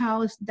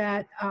warehouse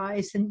that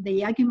is in the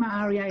Yakima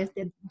area is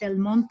the Del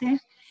Monte,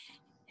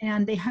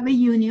 and they have a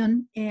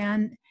union,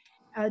 and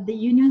the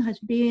union has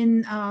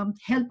been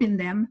helping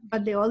them,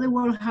 but the other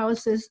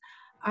warehouses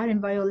are in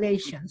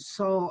violation.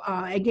 So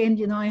again,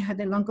 you know, I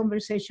had a long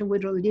conversation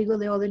with Rodrigo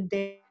the other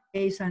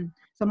days and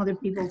some other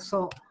people.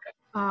 So,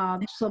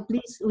 so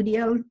please,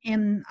 Uriel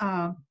and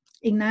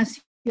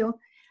Ignacio,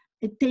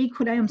 take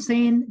what I am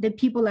saying. The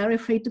people are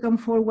afraid to come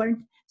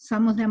forward.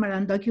 Some of them are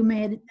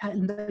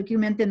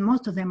undocumented,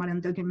 most of them are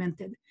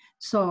undocumented.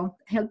 So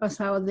help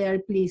us out there,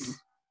 please.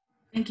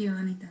 Thank you,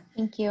 Anita.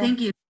 Thank you. Thank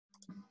you.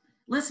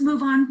 Let's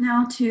move on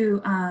now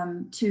to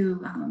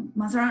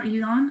Mazar. Are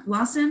you on?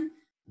 Wasson,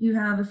 you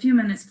have a few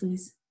minutes,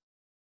 please.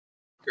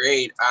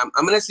 Great. I'm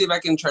going to see if I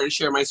can try to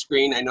share my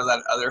screen. I know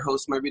that other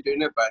hosts might be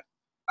doing it, but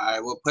I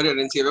will put it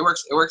and see if it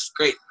works. It works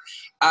great.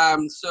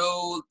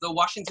 So the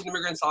Washington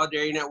Immigrant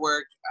Solidarity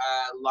Network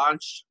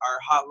launched our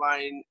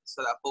hotline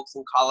so that folks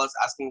can call us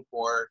asking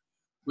for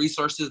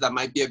resources that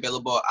might be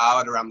available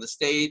out around the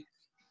state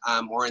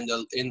or in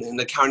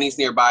the counties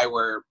nearby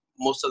where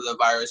most of the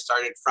virus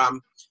started from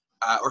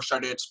or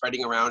started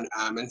spreading around.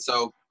 And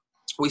so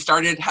we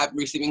started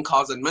receiving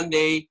calls on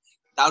Monday.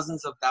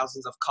 Thousands of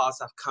calls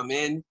have come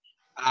in.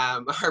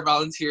 Our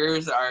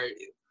volunteers are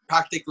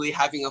practically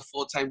having a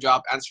full-time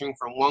job answering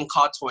from one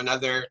call to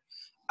another.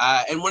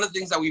 And one of the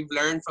things that we've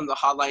learned from the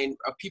hotline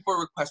of people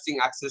requesting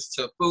access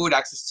to food,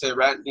 access to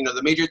rent, you know,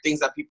 the major things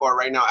that people are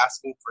right now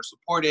asking for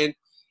support in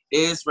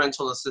is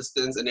rental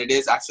assistance, and it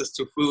is access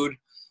to food.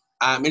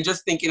 And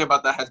just thinking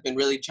about that has been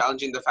really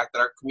challenging, the fact that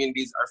our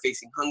communities are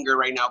facing hunger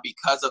right now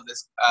because of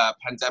this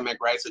pandemic,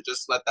 right? So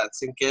just let that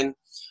sink in.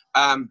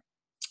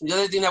 The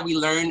other thing that we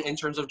learned in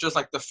terms of just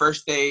like the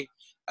first day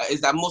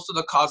is that most of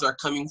the calls are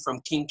coming from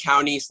King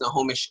County,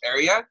 Snohomish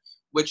area,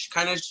 which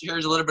kind of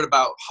shares a little bit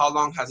about how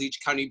long has each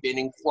county been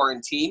in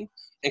quarantine,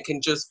 and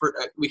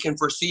we can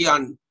foresee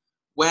on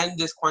when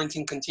this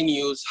quarantine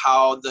continues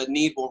how the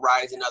need will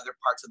rise in other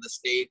parts of the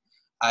state,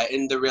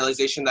 in the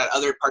realization that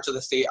other parts of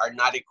the state are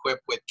not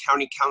equipped with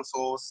county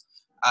councils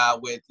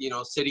with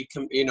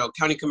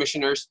county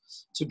commissioners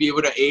to be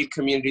able to aid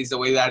communities the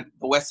way that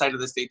the west side of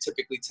the state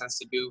typically tends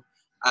to do.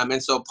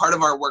 And so part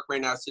of our work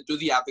right now is to do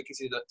the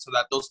advocacy so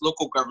that those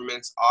local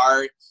governments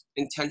are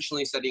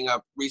intentionally setting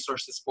up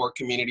resources for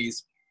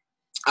communities.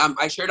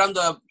 I shared on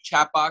the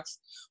chat box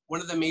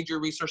one of the major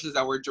resources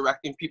that we're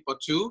directing people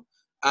to.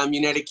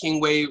 United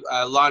Kingway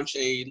launched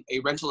a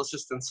rental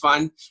assistance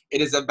fund.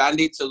 It is a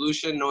Band-Aid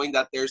solution, knowing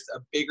that there's a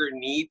bigger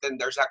need than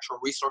there's actual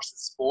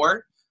resources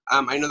for.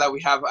 I know that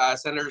we have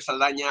Senator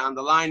Saldaña on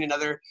the line and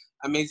other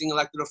amazing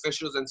elected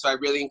officials, and so I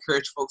really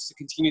encourage folks to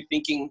continue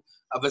thinking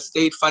of a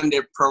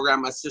state-funded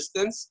program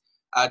assistance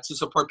to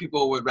support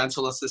people with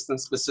rental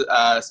assistance,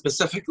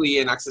 specifically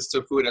in access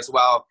to food as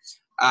well.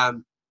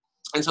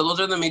 And so those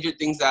are the major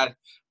things that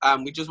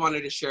we just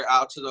wanted to share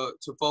out to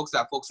folks,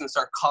 that folks can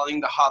start calling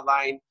the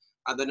hotline.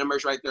 The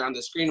number's right there on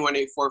the screen,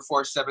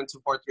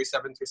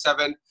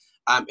 1-844-724-3737.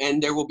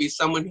 And there will be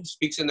someone who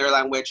speaks in their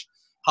language,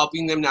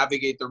 helping them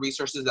navigate the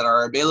resources that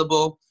are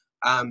available.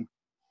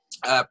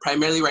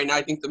 Primarily right now,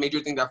 I think the major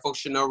thing that folks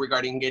should know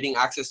regarding getting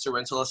access to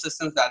rental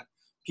assistance, that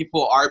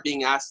people are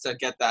being asked to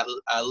get that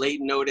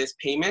late notice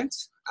payment.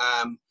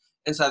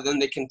 And so then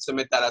they can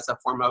submit that as a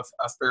form of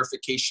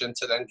verification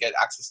to then get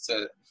access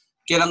to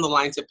get on the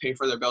line to pay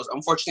for their bills.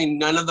 Unfortunately,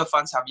 none of the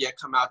funds have yet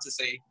come out to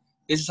say,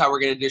 this is how we're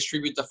going to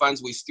distribute the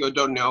funds. We still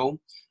don't know.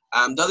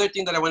 The other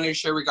thing that I wanted to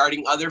share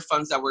regarding other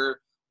funds that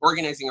we're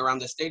organizing around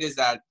the state is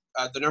that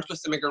the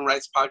Northwest Immigrant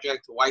Rights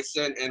Project,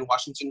 WISN, and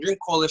Washington Dream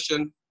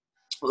Coalition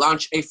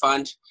launched a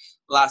fund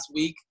last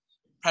week,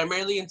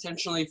 primarily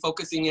intentionally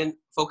focusing it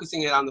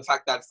on the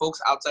fact that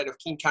folks outside of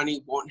King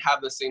County won't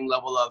have the same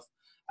level of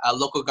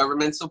local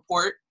government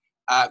support,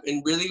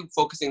 and really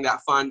focusing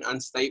that fund on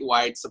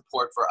statewide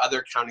support for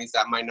other counties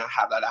that might not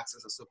have that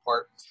access to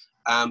support.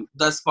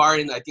 Thus far,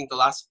 in I think the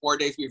last 4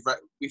 days, we've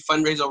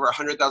fundraised over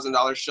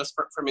 $100,000 just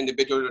from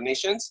individual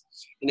donations.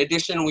 In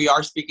addition, we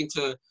are speaking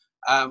to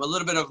a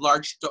little bit of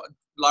large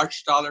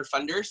dollar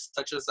funders,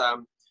 such as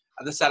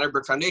the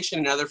Satterberg Foundation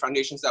and other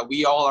foundations that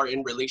we all are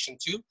in relation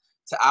to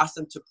ask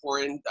them to pour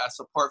in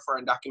support for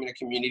our undocumented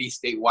community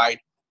statewide.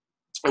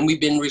 And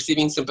we've been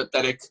receiving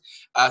sympathetic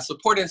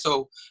support. And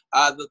so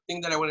the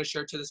thing that I want to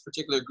share to this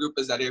particular group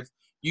is that if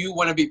you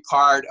want to be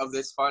part of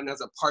this fund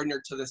as a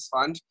partner to this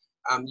fund,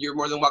 you're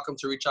more than welcome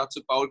to reach out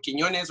to Paul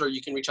Quiñones, or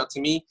you can reach out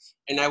to me,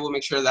 and I will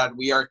make sure that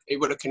we are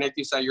able to connect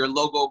you so that your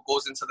logo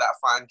goes into that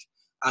fund,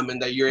 and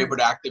that you're able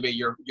to activate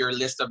your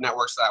list of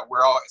networks, so that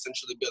we're all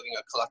essentially building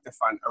a collective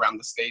fund around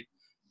the state.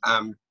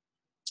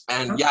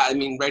 Yeah, I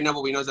mean, right now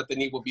what we know is that the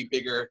need will be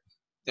bigger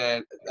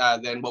than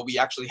what we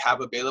actually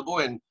have available,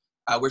 and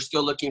we're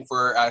still looking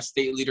for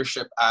state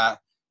leadership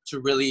to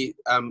really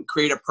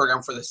create a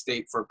program for the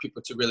state for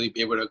people to really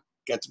be able to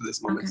get through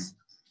this moment. Okay.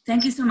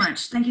 Thank you so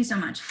much. Thank you so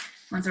much,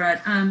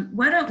 Montserrat.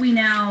 Why don't we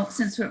now,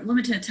 since we're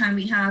limited time,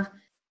 we have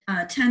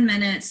 10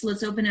 minutes.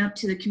 Let's open it up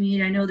to the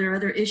community. I know there are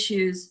other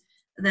issues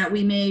that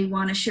we may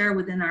want to share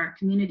within our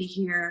community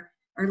here,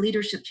 our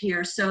leadership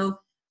here. So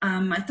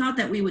I thought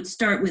that we would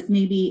start with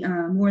maybe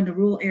more in the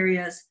rural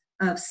areas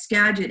of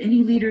Skagit.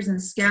 Any leaders in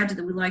Skagit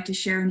that would like to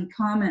share any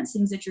comments,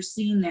 things that you're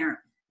seeing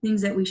there,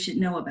 things that we should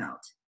know about?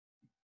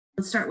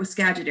 Let's start with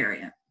Skagit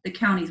area, the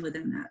counties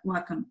within that.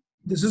 Welcome.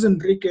 This is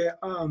Enrique.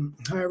 Hi,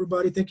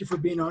 everybody. Thank you for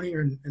being on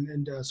here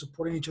and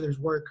supporting each other's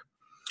work.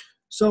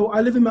 So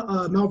I live in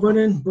Mount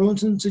Vernon,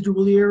 Burlington,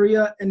 Sedgwick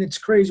area, and it's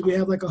crazy. We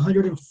have like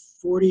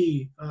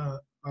 140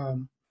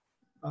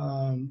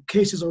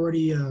 cases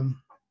already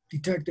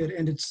detected,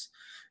 and it's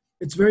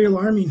very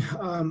alarming.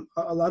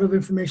 A lot of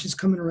information is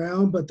coming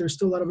around, but there's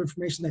still a lot of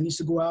information that needs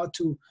to go out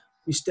to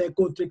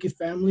Mixteco, Triqui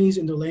families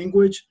in their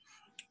language.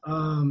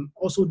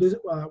 Also,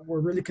 we're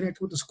really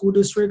connected with the school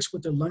districts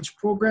with their lunch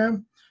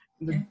program.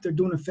 They're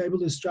doing a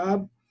fabulous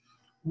job.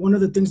 One of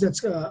the things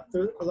that's a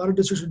lot of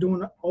districts are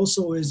doing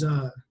also is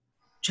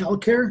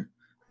childcare.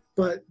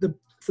 But the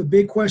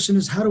big question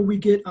is, how do we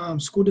get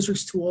school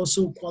districts to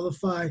also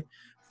qualify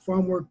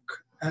farm work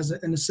as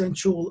an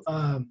essential,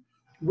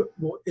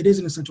 well, it is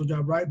an essential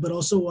job, right? But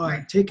also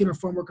taking our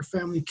farm worker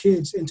family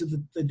kids into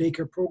the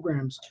daycare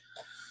programs.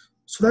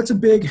 So that's a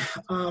big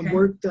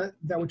work that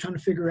we're trying to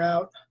figure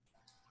out.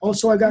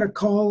 Also, I got a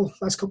call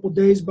last couple of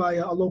days by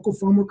a local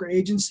farm worker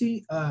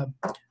agency,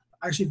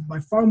 actually by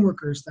farm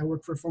workers that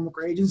work for a farm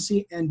worker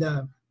agency, and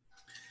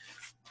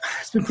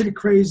it's been pretty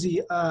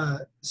crazy.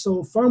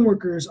 So farm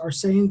workers are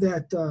saying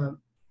that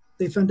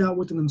they found out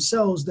within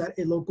themselves that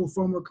a local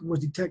farm worker was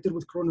detected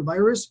with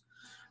coronavirus,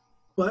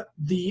 but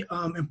the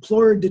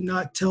employer did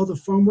not tell the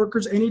farm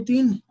workers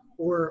anything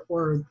or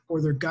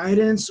their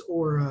guidance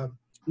or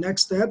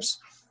next steps.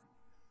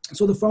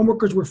 So the farm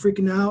workers were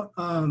freaking out.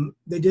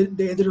 They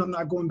ended up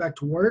not going back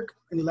to work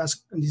in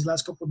these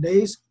last couple of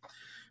days.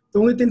 The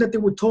only thing that they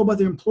were told by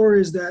their employer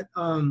is that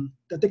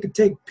that they could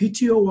take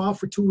PTO off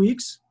for 2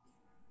 weeks.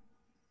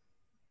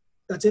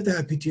 That's if they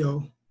had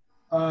PTO.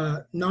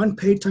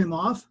 Non-paid time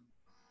off,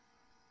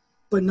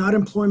 but not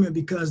employment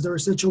because they're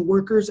essential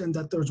workers and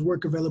that there's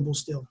work available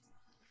still.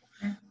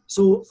 Okay.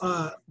 So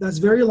that's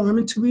very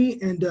alarming to me,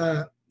 and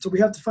so we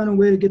have to find a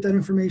way to get that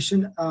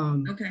information.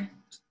 Okay.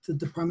 the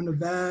Department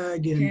of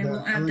Ag and Okay,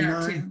 we'll add that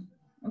LNI. too.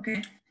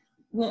 Okay,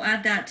 we'll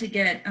add that to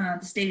get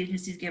the state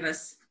agencies give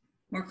us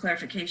more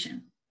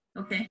clarification.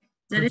 Okay, is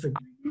that it? Perfect.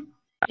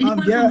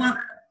 Anyone Yeah.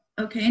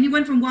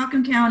 anyone from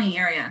Whatcom County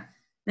area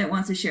that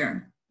wants to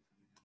share?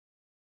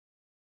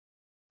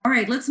 All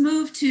right, let's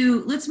move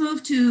to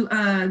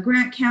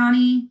Grant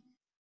County,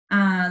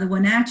 the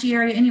Wenatchee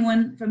area.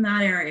 Anyone from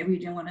that area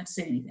region want to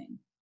say anything?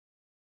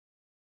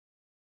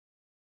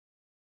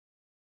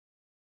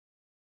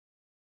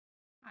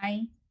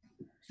 Hi,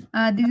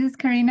 this is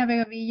Karina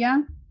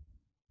Vegavilla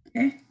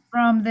Okay.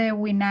 from the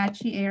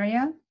Wenatchee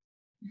area.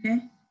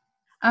 Okay.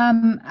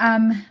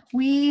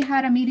 We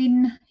had a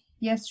meeting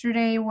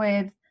yesterday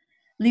with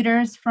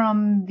leaders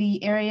from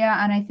the area,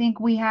 and I think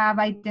we have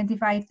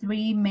identified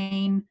 3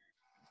 main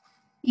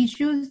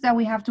issues that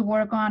we have to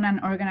work on and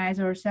organize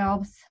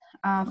ourselves.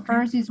 Okay.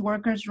 First is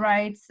workers'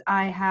 rights.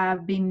 I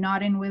have been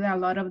nodding with a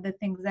lot of the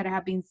things that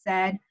have been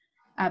said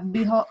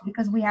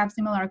because we have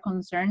similar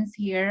concerns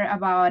here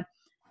about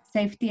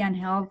safety and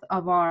health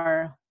of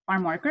our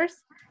farm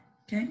workers.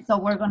 Okay. So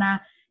we're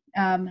gonna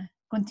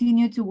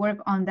continue to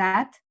work on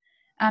that.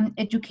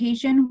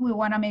 Education, we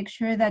wanna make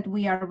sure that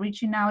we are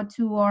reaching out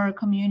to our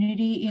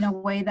community in a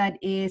way that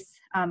is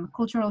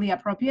culturally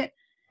appropriate.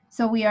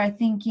 So we are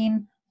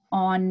thinking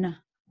on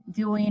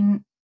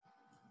doing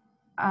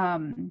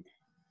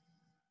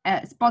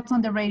spots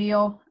on the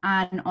radio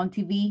and on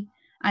TV,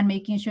 and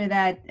making sure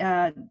that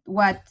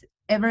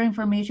whatever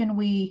information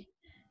we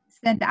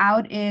send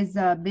out is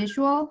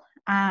visual,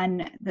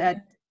 and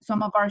that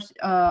some of our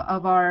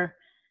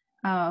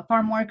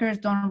farm workers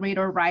don't read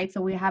or write,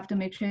 so we have to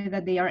make sure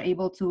that they are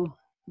able to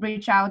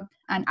reach out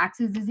and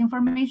access this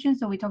information.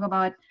 So we talk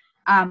about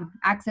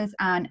access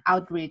and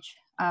outreach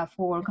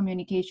for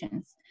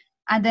communications.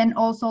 And then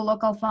also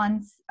local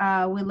funds,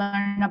 we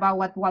learn about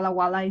what Walla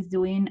Walla is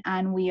doing,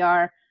 and we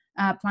are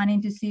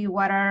planning to see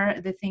what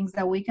are the things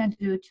that we can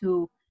do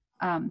to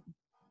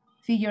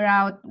figure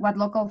out what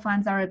local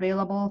funds are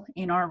available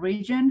in our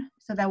region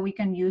so that we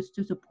can use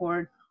to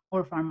support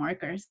our farm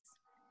workers.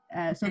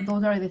 So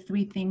those are the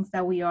 3 things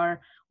that we are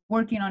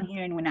working on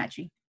here in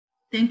Wenatchee.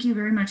 Thank you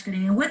very much,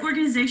 Karina. What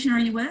organization are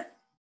you with?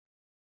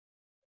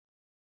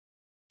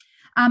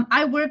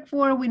 I work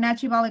for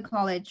Wenatchee Valley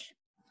College.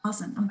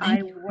 Awesome. Oh, I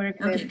thank you.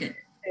 work Okay, with, good.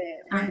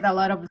 with a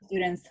lot of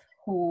students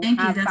who Thank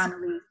you. have That's-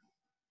 families.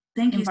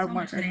 Thank you in so farm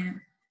much, workers.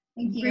 Karina.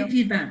 Thank you. Great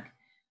feedback.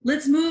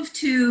 Let's move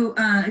to,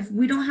 if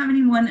we don't have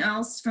anyone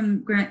else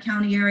from Grant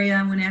County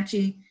area,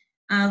 Wenatchee,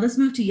 let's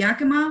move to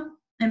Yakima.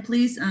 And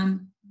please,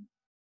 1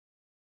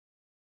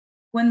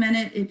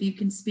 minute, if you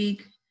can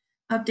speak,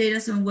 update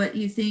us on what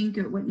you think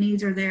or what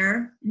needs are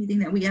there, anything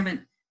that we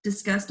haven't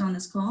discussed on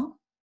this call.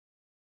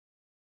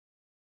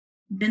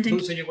 Benton,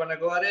 So you want to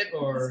go at it,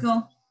 or let's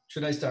go.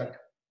 should I start?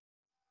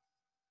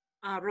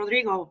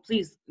 Rodrigo,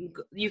 please,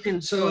 you can go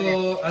ahead.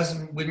 So, as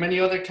with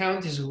many other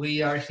counties,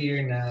 we are here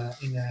in a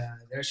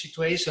rare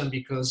situation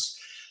because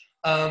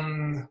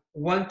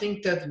one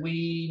thing that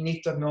we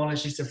need to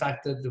acknowledge is the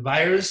fact that the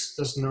virus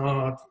does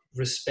not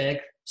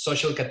respect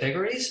social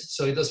categories.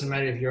 So it doesn't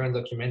matter if you're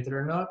undocumented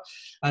or not,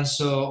 and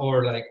so,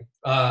 or like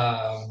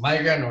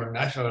migrant or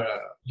national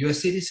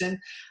U.S. citizen.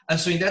 And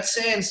so in that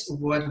sense,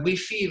 what we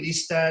feel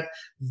is that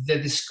the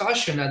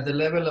discussion at the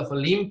level of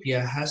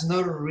Olympia has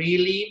not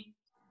really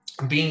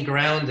being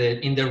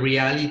grounded in the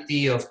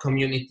reality of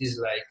communities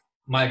like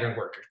migrant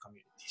worker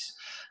communities.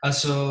 And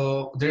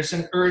so there's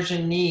an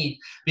urgent need,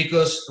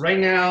 because right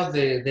now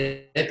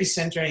the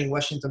epicenter in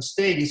Washington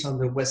State is on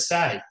the west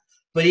side,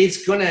 but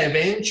it's gonna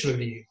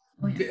eventually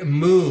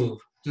move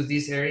to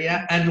this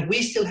area, and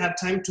we still have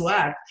time to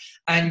act.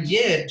 And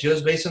yet,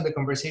 just based on the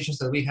conversations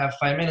that we had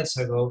 5 minutes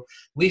ago,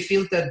 we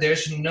feel that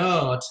there's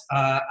not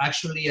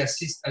actually a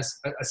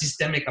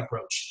systemic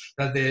approach,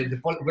 that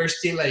we're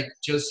still like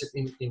just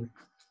in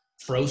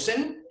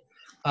frozen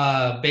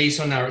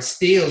based on our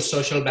still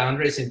social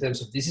boundaries in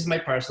terms of this is my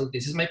parcel,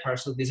 this is my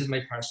parcel, this is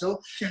my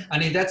parcel. Sure.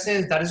 And in that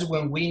sense, that is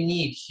when we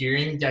need here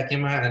in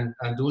Yakima,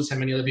 and Dulce and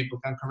many other people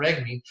can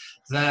correct me,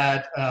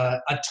 that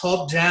a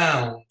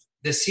top-down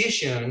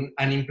decision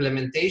and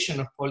implementation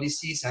of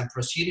policies and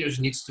procedures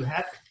needs to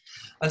happen.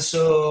 And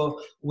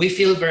so we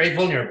feel very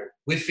vulnerable.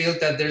 We feel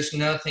that there's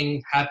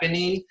nothing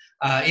happening.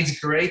 It's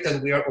great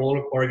that we are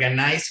all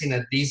organizing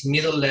at this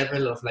middle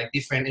level of like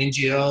different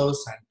NGOs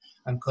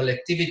and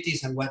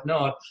collectivities and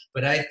whatnot.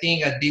 But I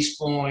think at this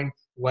point,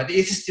 what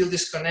is still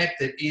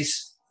disconnected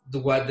is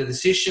where the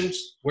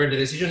decisions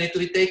need to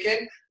be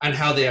taken and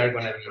how they are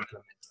going to be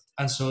implemented.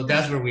 And so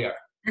that's where we are.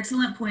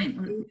 Excellent point.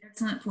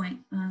 Excellent point.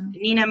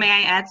 Nina, may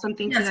I add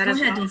something to that? Yes,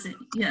 go ahead, well? Dulce.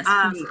 Yes,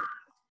 please.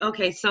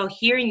 Okay, so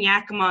here in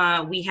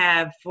Yakima, we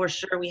have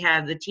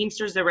the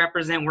Teamsters that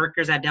represent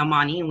workers at Del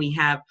Monte, and we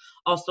have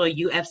also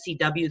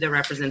UFCW that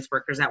represents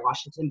workers at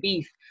Washington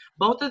Beef.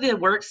 Both of the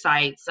work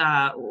sites,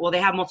 they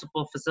have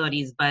multiple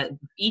facilities, but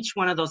each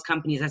one of those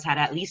companies has had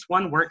at least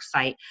one work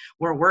site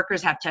where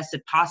workers have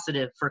tested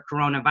positive for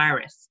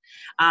coronavirus.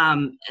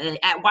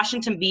 At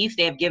Washington Beef,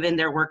 they have given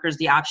their workers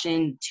the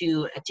option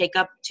to take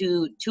up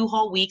to 2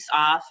 whole weeks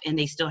off, and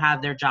they still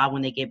have their job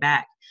when they get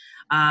back.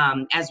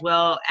 as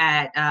well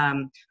at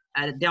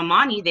Del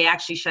Monte, they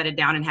actually shut it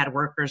down and had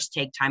workers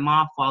take time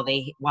off while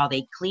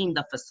they cleaned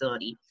the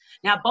facility.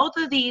 Now, both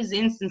of these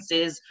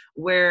instances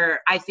were,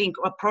 I think,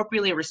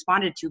 appropriately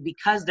responded to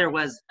because there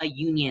was a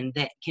union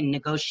that can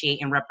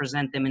negotiate and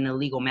represent them in a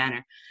legal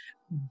manner.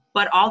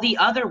 But all the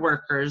other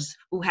workers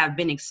who have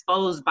been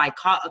exposed by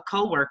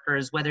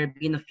co-workers, whether it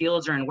be in the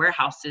fields or in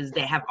warehouses,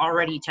 that have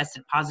already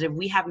tested positive,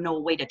 we have no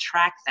way to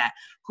track that,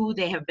 who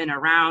they have been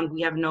around. We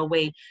have no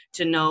way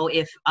to know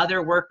if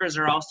other workers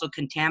are also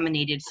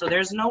contaminated. So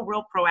there's no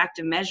real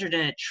proactive measure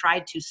to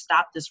try to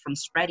stop this from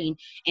spreading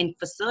in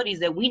facilities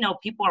that we know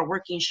people are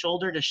working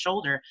shoulder to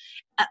shoulder,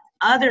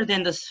 other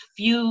than the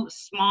few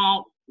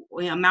small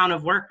amount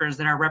of workers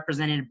that are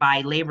represented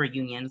by labor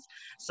unions.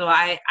 So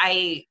I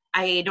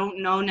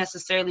don't know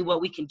necessarily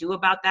what we can do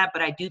about that,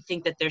 but I do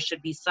think that there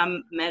should be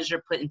some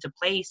measure put into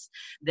place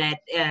that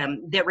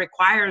that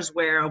requires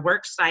where a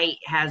work site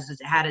has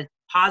had a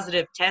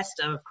positive test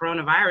of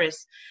coronavirus,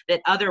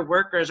 that other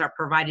workers are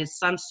provided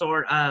some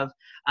sort of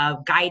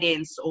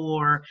guidance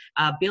or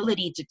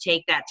ability to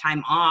take that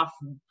time off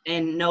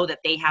and know that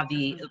they have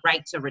the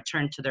right to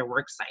return to their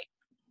work site.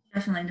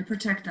 Definitely, to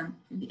protect them.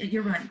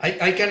 You're right.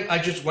 I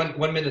just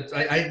one minute.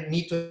 I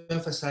need to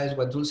emphasize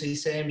what Dulce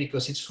is saying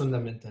because it's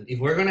fundamental.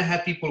 If we're gonna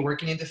have people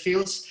working in the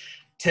fields,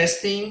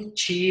 testing,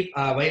 cheap,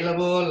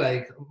 available,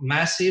 like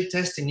massive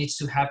testing needs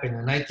to happen.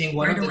 And I think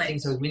one of the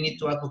things that we need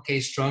to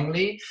advocate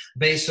strongly,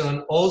 based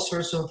on all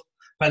sorts of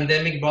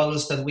pandemic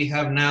models that we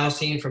have now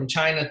seen from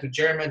China to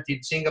Germany to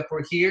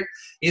Singapore here,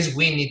 is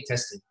we need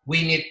testing.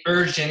 We need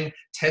urgent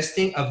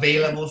testing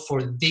available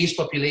for these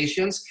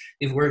populations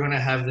if we're gonna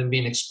have them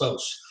being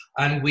exposed.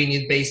 And we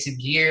need basic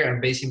gear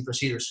and basic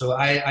procedures. So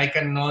I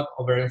cannot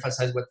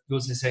overemphasize what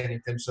Dulce is saying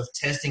in terms of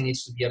testing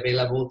needs to be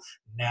available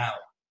now.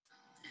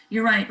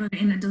 You're right,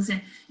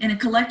 and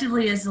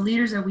collectively, as the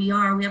leaders that we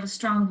are, we have a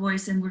strong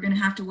voice, and we're going to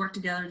have to work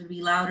together to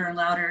be louder and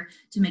louder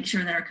to make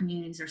sure that our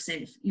communities are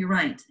safe. You're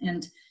right,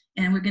 and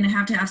we're going to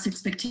have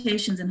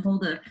expectations and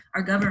hold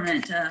our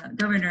government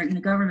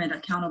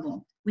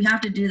accountable. We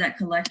have to do that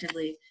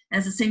collectively.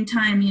 At the same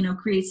time,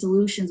 create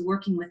solutions,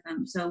 working with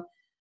them. So.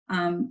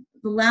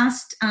 The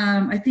last,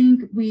 I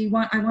think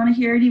I want to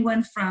hear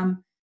anyone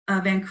from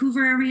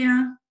Vancouver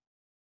area,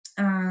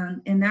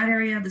 in that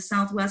area, the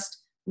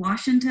Southwest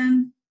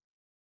Washington,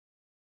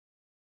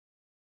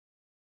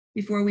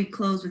 before we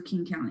close with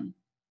King County.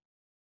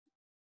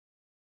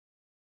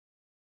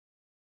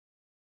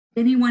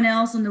 Anyone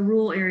else in the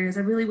rural areas?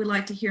 I really would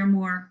like to hear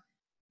more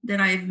that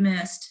I've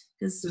missed.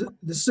 This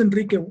is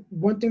Enrique.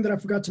 One thing that I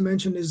forgot to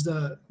mention is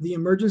the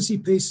Emergency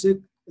Pay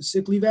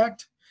Sick Leave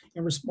Act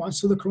in response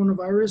to the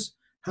coronavirus.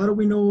 How do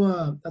we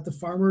know that the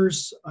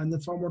farmers and the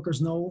farm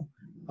workers know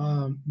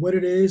what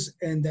it is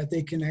and that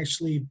they can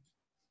actually,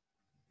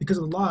 because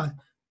of the law,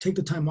 take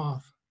the time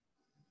off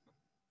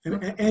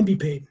and be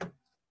paid?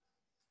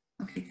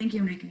 Okay, thank you,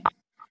 Enrique.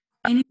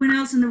 Anyone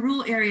else in the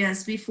rural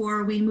areas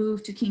before we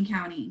move to King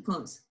County and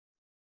close?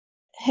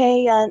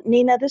 Hey,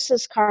 Nina, this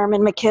is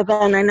Carmen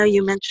McKibben. I know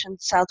you mentioned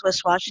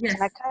Southwest Washington.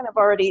 Yes. I kind of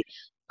already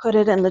put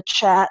it in the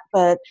chat,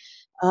 but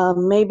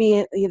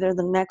maybe either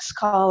the next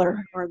call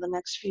or the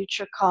next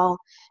future call,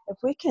 if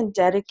we can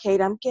dedicate,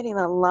 I'm getting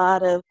a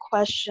lot of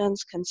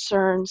questions,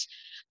 concerns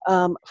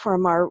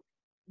from our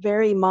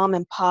very mom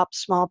and pop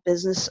small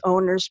business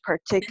owners,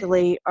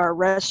 particularly our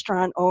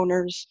restaurant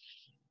owners,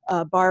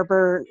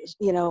 barber,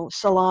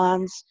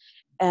 salons,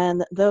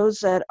 and those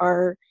that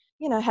are,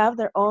 have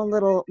their own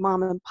little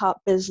mom and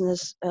pop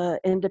business,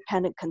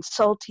 independent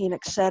consulting,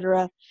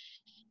 etc.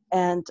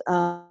 And,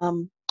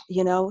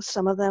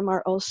 some of them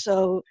are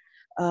also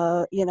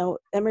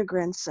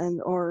immigrants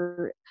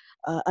or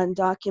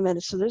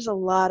undocumented. So there's a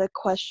lot of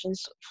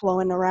questions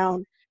flowing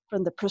around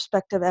from the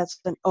perspective as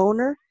an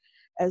owner,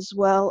 as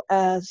well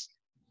as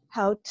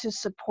how to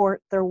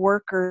support their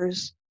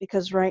workers,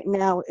 because right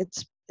now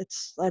it's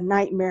a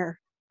nightmare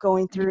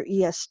going through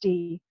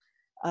ESD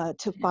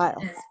to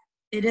file.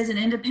 It is an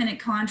independent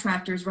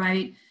contractors,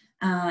 right?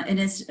 And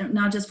it's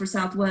not just for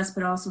Southwest,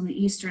 but also on the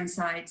eastern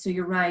side. So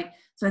you're right.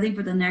 So I think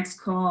for the next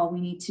call, we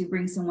need to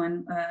bring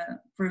someone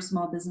for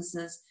small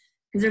businesses,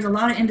 because there's a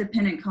lot of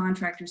independent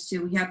contractors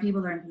too. We have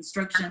people that are in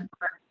construction,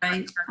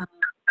 right?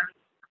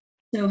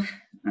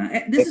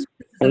 This is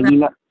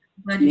about.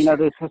 Nina,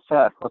 this is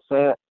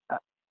Jose.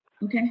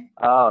 Okay.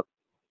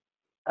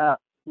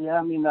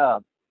 Yeah,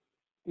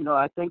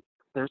 I think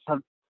there's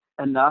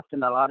enough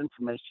and a lot of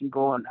information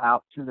going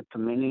out to the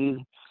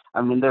community.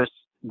 There's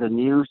the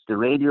news, the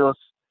radios,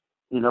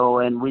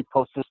 and we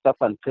post this stuff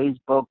on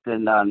Facebook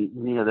and on,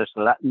 there's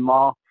a Latin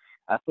Mall.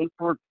 I think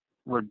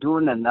we're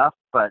doing enough,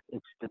 but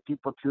it's the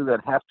people too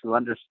that have to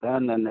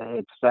understand, and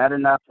it's sad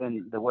enough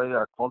in the way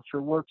our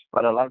culture works,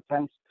 but a lot of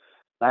times,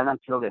 not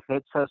until it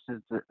hits us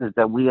is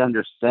that we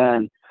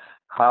understand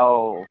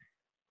how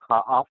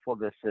awful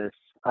this is.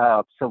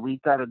 So we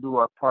got to do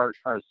our part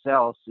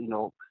ourselves,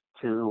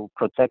 to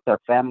protect our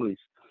families.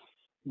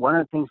 One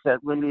of the things that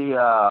really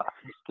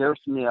scares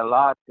me a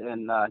lot,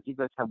 and you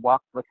guys have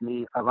walked with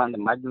me around the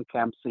migrant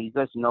camp, so you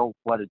guys know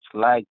what it's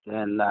like.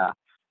 And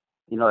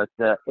you know,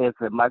 if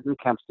the migrant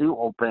camps do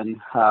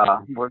open,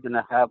 we're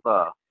gonna have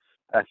a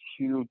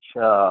huge,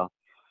 you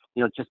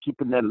know, just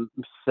keeping them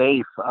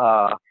safe.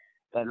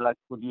 And like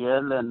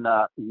Uriel and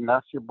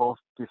Ignacio both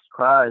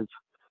described,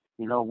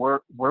 you know,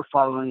 we're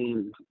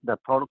following the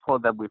protocol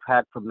that we've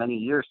had for many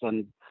years,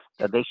 and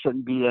that there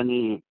shouldn't be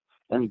any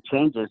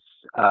changes.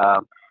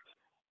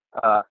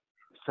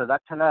 So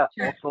that kind of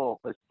also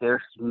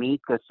scares me,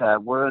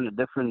 because we're in a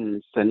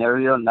different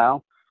scenario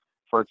now.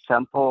 For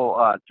example,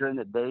 during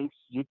the days,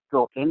 you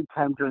go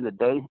anytime during the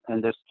day,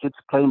 and there's kids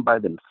playing by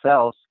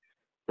themselves.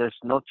 There's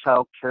no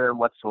child care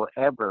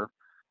whatsoever.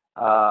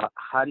 How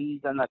are you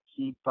gonna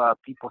keep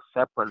people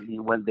separately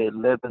when they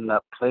live in a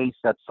place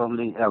that's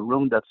only a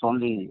room that's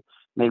only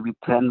maybe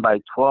 10 by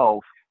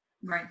 12?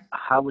 Right.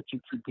 How would you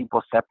keep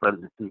people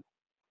separately?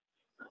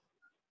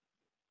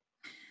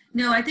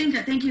 No, I think,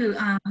 thank you,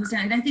 Jose.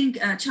 And I think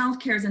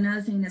childcare is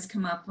another thing that's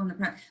come up on the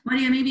press.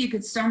 Maria, maybe you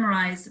could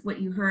summarize what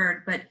you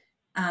heard, but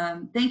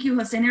thank you,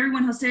 Jose. And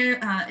everyone, Jose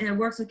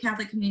works with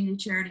Catholic Community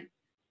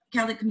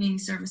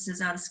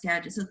Services out of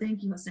Skagit. So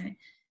thank you, Jose.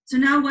 So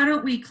now why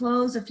don't we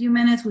close a few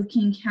minutes with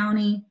King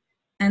County,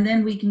 and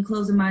then we can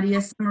close with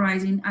Maria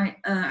summarizing.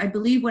 I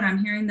believe what I'm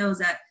hearing though is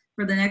that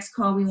for the next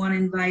call, we want to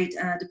invite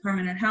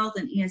Department of Health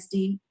and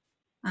ESD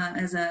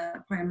as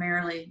a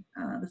primarily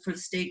for the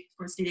state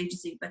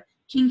agency, but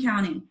King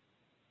County,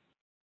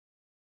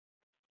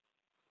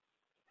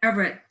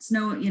 Everett,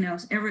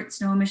 Everett,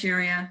 Snohomish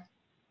area,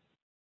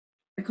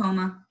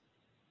 Tacoma.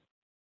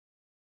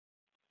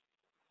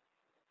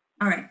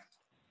 All right.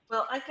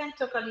 Well, I can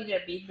talk a little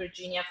bit,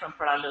 Virginia, from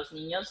Para los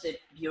Niños, the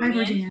Bureau. Hi,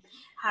 Virginia.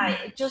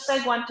 Hi, just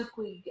I want a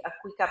quick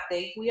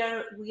update. We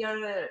are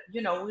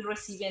we're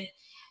receiving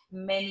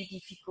many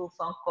difficult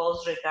phone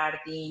calls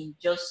regarding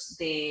just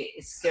the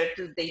scared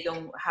to they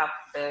don't have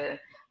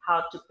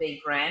how to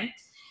pay rent.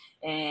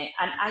 And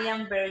I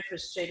am very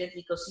frustrated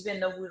because even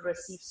though we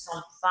receive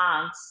some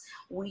funds,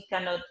 we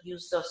cannot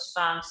use those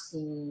funds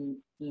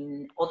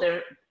in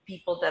other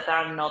people that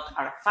are not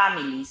our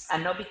families,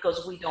 and not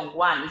because we don't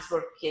want, it's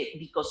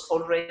because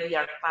already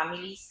our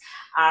families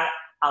are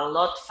a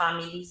lot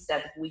families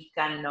that we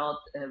cannot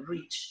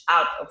reach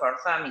out of our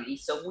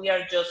families. So we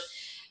are just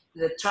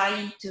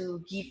trying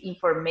to give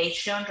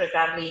information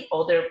regarding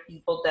other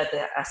people that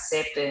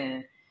accept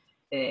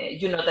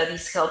that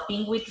is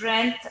helping with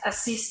rent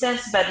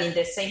assistance, but in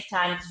the same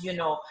time,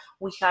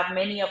 we have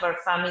many of our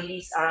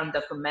families are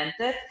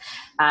undocumented,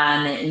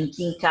 and in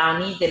King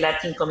County, the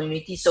Latin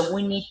community, so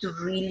we need to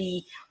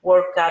really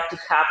work out to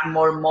have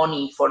more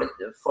money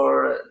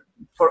for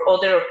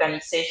other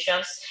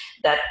organizations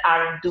that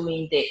are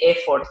doing the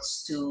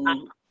efforts to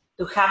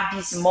have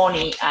this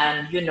money.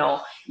 And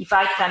if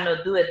I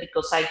cannot do it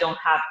because I don't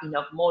have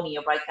enough money,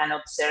 or I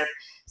cannot serve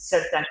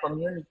certain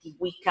community,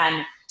 we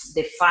can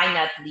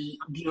definitely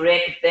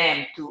direct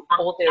them to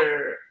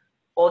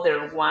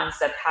other ones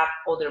that have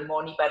other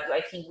money. But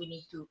I think we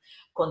need to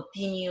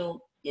continue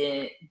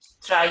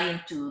trying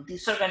to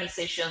these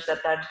organizations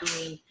that are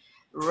doing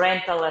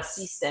rental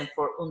assistance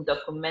for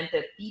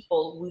undocumented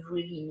people. We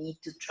really need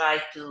to try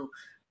to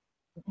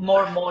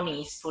more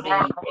money is put in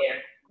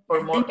there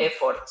for more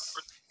efforts.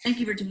 Thank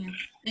you, Virginia.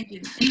 Thank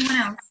you. Anyone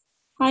else?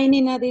 Hi,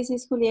 Nina. This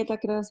is Julieta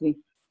Crosby.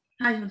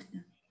 Hi,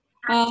 Julieta.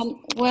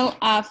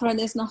 For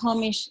the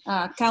Snohomish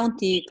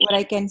County, what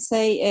I can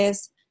say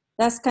is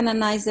that's kind of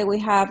nice that we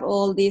have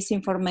all this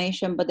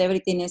information, but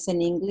everything is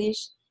in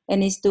English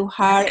and it's too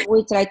hard.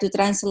 We try to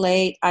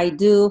translate. I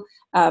do.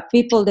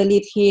 People that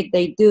live here,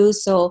 they do.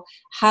 So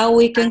how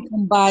we can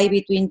combine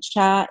between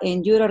CHA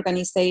and your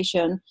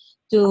organization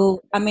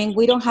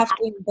we don't have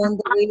to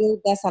invent the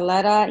wheel. There's a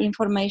lot of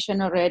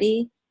information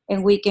already,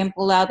 and we can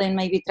pull out and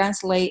maybe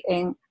translate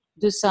and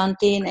do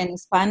something in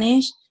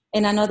Spanish.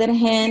 And on the other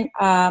hand,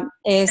 there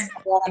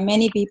are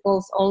many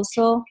people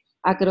also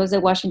across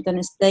the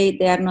Washington state,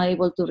 they are not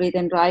able to read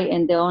and write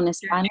in their own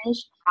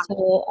Spanish.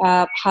 So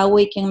how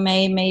we can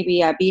make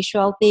maybe a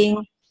visual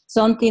thing,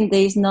 something that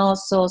is not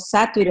so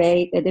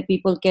saturated that the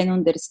people can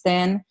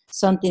understand,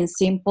 something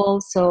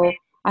simple. So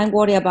I'm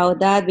worried about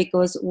that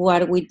because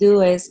what we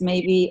do is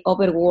maybe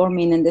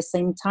overwhelming at the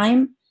same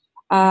time.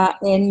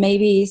 And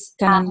maybe it's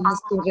kind of nice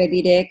to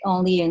redirect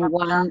only in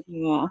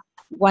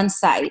one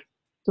side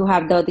to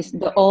have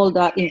all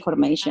that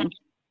information.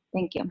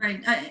 Thank you.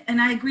 Right,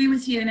 and I agree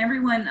with you. And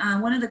everyone,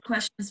 one of the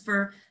questions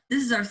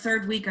this is our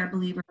third week, I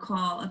believe, a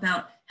call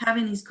about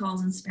having these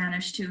calls in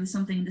Spanish too,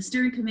 something the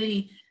steering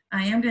committee,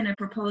 I am going to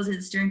propose to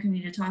the steering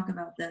committee to talk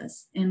about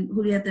this. And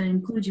Julieta,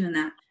 include you in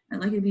that. I'd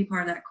like you to be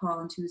part of that call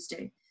on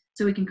Tuesday,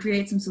 so we can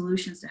create some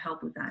solutions to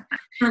help with that.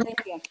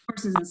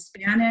 Courses in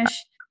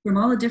Spanish from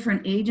all the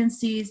different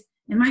agencies.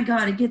 And my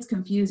God, it gets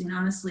confusing,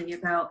 honestly,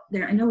 about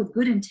there. I know with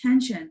good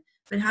intention,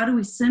 but how do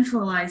we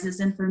centralize this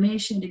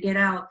information to get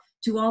out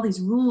to all these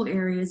rural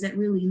areas that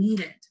really need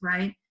it,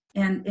 right?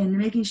 And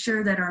making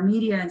sure that our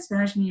media and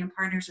Spanish media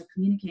partners are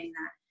communicating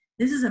that.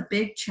 This is a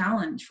big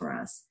challenge for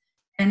us.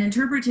 And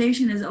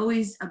interpretation is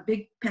always a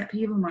big pet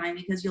peeve of mine,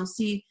 because you'll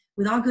see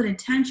with all good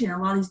intention,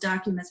 a lot of these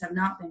documents have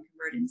not been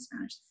converted in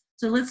Spanish.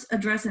 So let's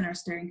address in our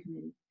steering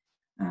committee.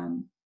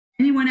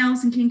 Anyone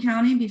else in King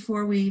County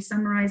before we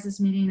summarize this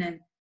meeting? And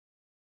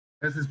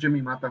This is Jimmy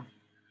Mata.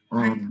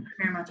 Mayor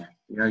Mata.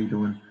 Yeah, how you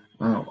doing?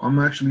 I'm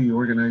actually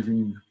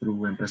organizing through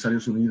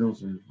Empresarios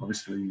Unidos and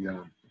obviously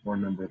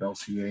board member of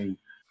LCA,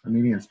 a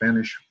meeting in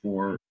Spanish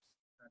for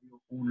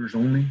owners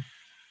only.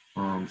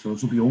 So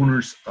this will be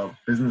owners of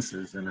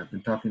businesses, and I've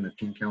been talking to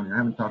King County. I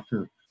haven't talked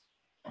to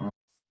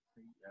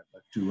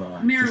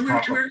Mayor,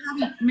 we're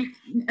having,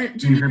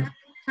 Jimmy,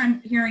 I'm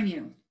hearing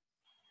you.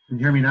 Can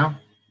you hear me now?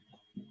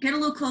 Get a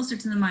little closer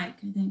to the mic,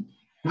 I think.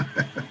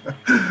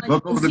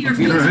 Look over the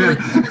computer.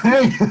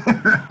 Hey.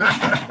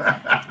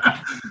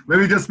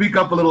 Maybe just speak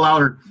up a little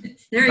louder.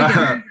 There you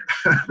go.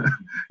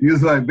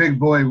 Use my big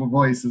boy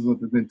voice is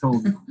what they've been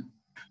told.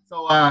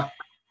 So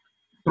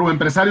through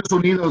Empresarios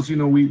Unidos, you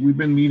know, we've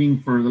been meeting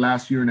for the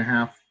last year and a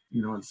half,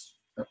 you know, as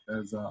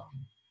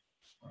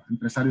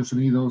Empresarios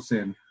Unidos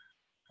and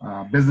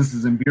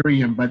businesses in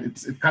Burien, but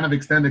it's kind of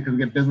extended because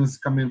we get businesses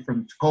coming in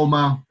from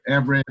Tacoma,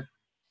 Everett,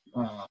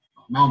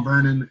 Mount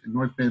Vernon, and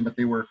North Bend, but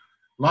they were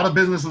a lot of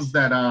businesses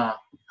that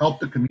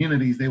help the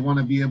communities. They want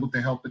to be able to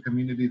help the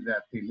community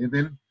that they live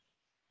in.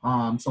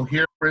 So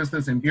here, for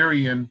instance, in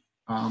Burien,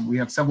 we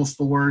have several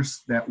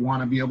stores that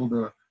want to be able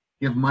to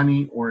give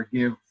money or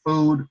give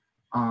food,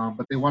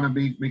 but they want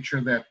to make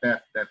sure that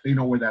they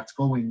know where that's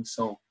going.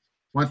 So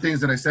one of the things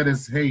that I said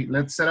is, hey,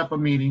 let's set up a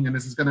meeting, and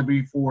this is going to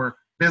be for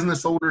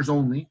business owners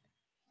only,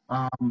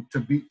 to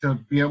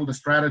be able to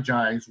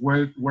strategize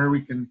where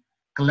we can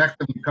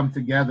collectively come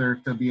together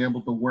to be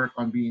able to work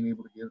on being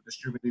able to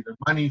distribute either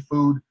money,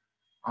 food,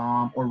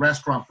 or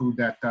restaurant food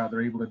that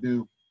they're able to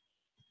do.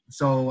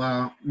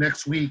 So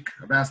next week,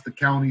 I've asked the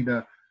county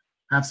to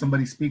have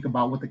somebody speak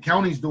about what the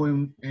county's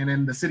doing, and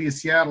in the city of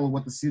Seattle,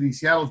 what the city of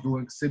Seattle is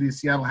doing. The city of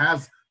Seattle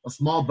has a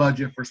small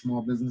budget for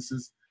small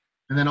businesses.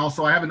 And then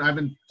also, I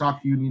haven't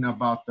talked to you, Nina,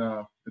 about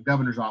the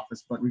governor's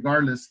office, but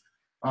regardless,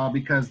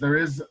 because there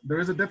is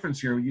a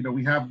difference here. You know,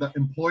 we have the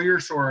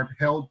employers who are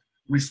held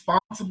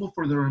responsible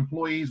for their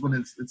employees when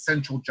it's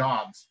essential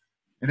jobs.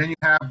 And then you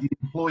have the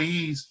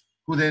employees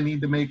who then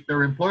need to make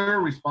their employer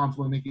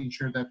responsible, making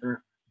sure that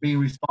they're being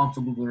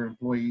responsible to their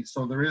employees.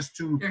 So there is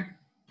two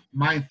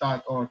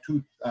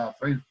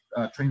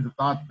trains of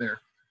thought there.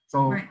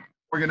 So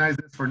organize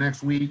this for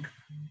next week.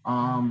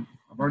 I've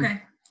already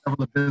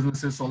several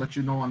businesses, so I'll let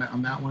you know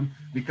on that one,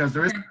 because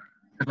there is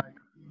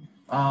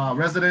like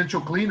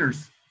residential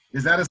cleaners.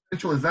 Is that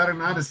essential? Is that or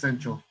not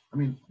essential? I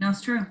mean, no,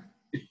 it's true.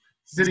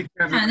 City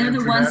can't and they're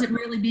the ones that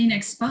really being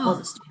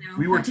exposed. You know?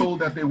 We were told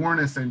that they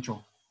weren't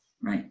essential.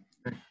 Right.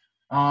 Okay.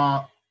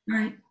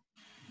 Right.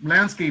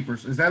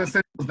 Landscapers, is that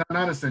essential? Is that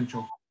not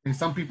essential? And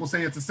some people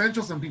say it's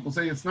essential. Some people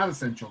say it's not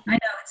essential. I know,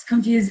 it's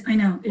confusing. I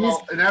know. It is.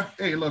 And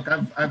hey, look,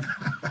 I've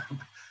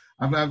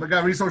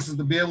got resources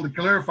to be able to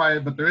clarify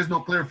it, but there is no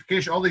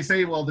clarification. All they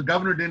say, well, the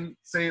governor didn't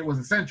say it was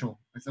essential.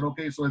 I said,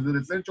 okay, so is it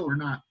essential or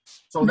not?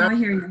 So no, that's I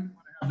hear you. I want to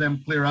have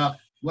them clear up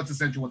what's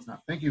essential, what's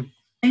not. Thank you.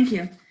 Thank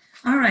you.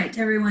 All right,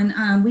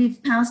 everyone.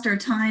 We've passed our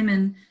time,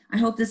 and I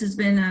hope this has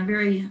been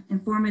very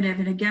informative.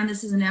 And again,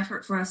 this is an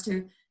effort for us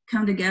to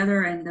come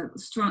together, and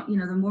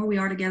the more we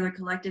are together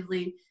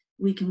collectively,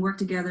 we can work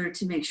together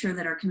to make sure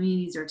that our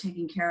communities are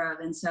taken care of.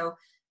 And so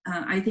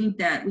I think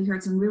that we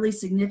heard some really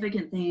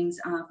significant things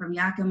from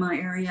Yakima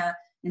area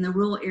in the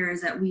rural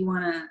areas that we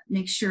want to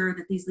make sure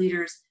that these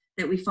leaders,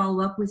 that we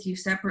follow up with you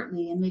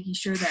separately, and making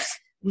sure that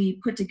we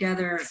put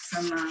together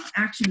some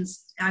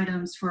actions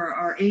items for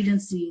our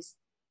agencies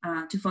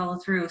to follow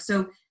through.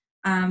 So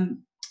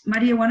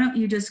Maria, why don't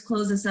you just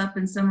close this up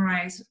and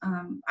summarize?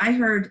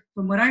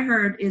 From what I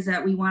heard is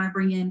that we want to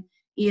bring in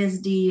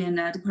ESD and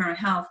Department of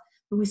Health,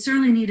 but we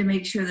certainly need to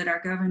make sure that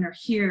our governor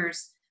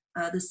hears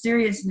the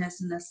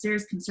seriousness and the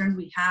serious concerns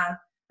we have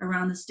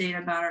around the state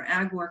about our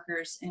ag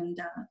workers and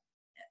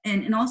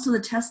also the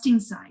testing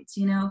sites,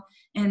 you know,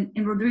 and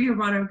Rodrigo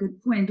brought up a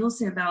good point,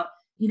 Dulce, about,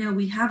 you know,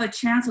 we have a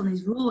chance on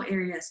these rural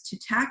areas to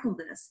tackle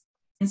this.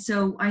 And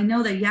so I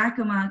know that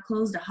Yakima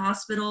closed a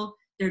hospital.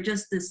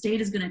 The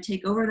state is going to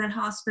take over that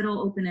hospital,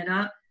 open it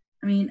up.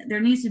 I mean, there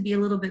needs to be a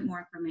little bit more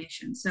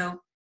information.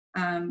 So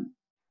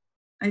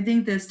I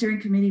think the steering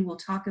committee will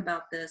talk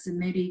about this, and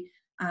maybe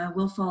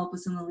we'll follow up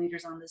with some of the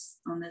leaders on this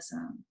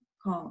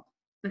call.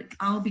 But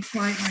I'll be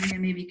quiet, Maria.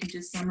 Maybe you can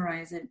just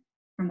summarize it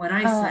from what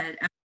I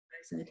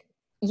said.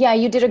 Yeah,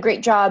 you did a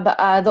great job.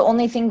 The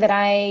only thing that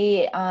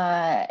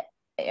I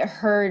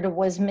heard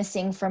was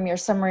missing from your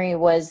summary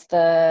was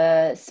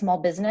the small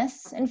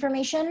business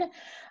information.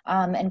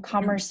 And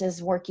Commerce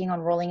is working on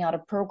rolling out a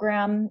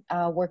program,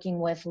 working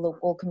with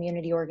local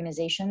community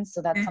organizations.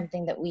 So that's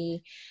something that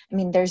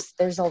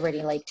there's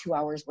already like 2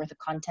 hours worth of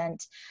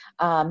content.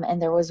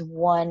 And there was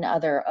one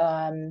other,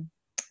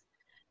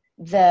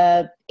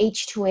 the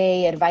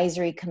H2A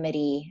advisory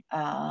committee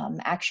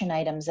action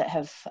items that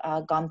have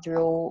gone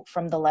through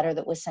from the letter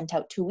that was sent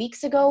out 2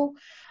 weeks ago.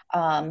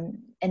 An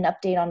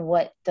update on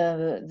what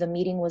the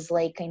meeting was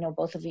like. I know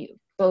both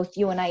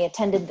you and I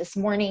attended this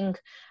morning,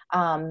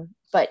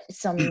 but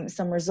some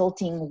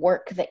resulting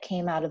work that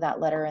came out of that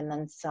letter, and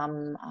then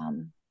some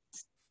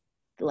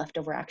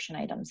leftover action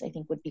items, I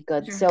think would be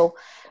good. Sure. So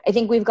I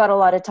think we've got a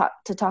lot of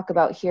to talk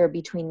about here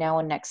between now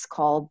and next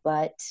call,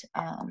 but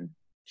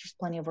there's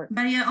plenty of work.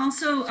 Maria,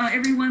 also,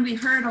 everyone, we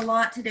heard a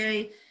lot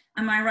today,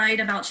 am I right,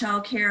 about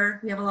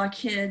childcare. We have a lot of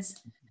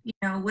kids. You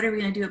know, what are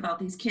we going to do about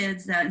these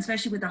kids,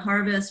 especially with the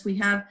harvest?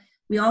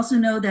 We also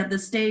know that the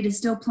state is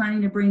still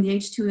planning to bring the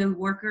H-2A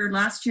worker.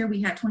 Last year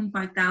we had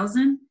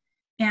 25,000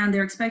 and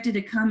they're expected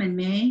to come in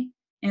May.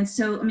 And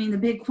so, I mean, the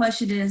big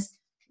question is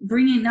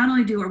bringing, not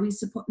only are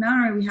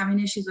we having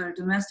issues with our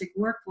domestic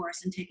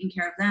workforce and taking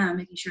care of them,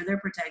 making sure they're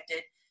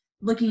protected,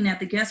 looking at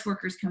the guest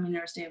workers coming to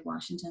our state of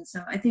Washington.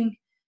 So I think,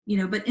 you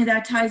know, but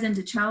that ties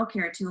into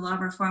childcare too. A lot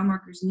of our farm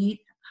workers need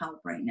help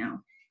right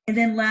now. And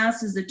then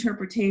last is the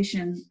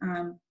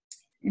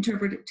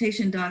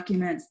interpretation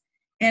documents.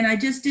 And I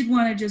just did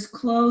want to just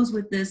close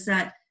with this,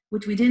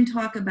 which we didn't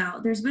talk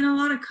about. There's been a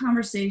lot of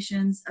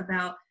conversations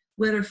about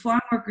whether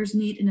farm workers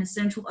need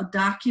a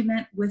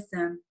document with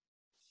them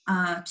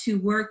to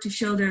work to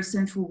show they're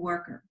essential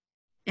worker.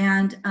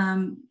 And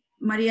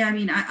Maria, I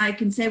mean, I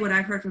can say what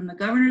I've heard from the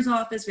governor's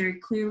office very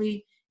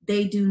clearly.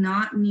 They do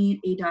not need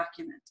a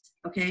document,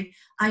 okay?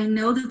 I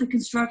know that the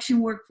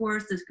construction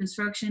workforce, the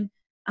construction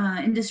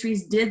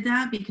industries did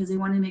that because they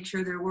wanted to make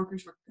sure their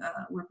workers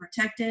were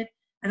protected.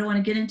 I don't want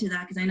to get into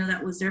that because I know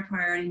that was their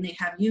priority, and they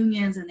have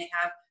unions and they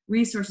have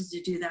resources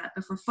to do that.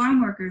 But for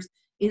farm workers,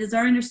 it is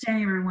our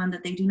understanding, everyone,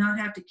 that they do not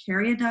have to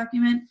carry a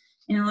document.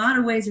 In a lot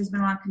of ways, there's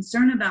been a lot of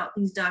concern about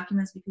these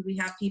documents because we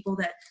have people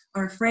that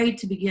are afraid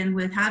to begin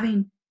with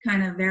having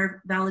kind of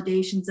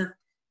validations of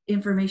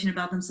information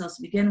about themselves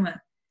to begin with.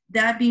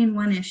 That being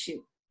one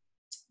issue.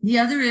 The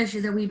other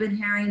issue that we've been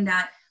hearing,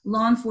 that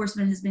law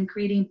enforcement has been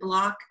creating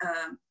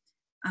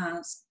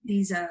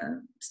these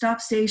stop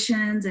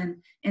stations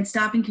and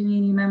stopping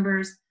community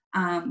members.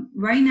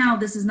 Right now,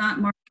 this is not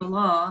martial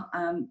law.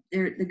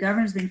 The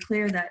governor's been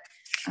clear that,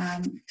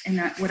 and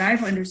that what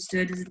I've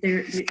understood is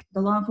that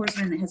the law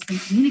enforcement has been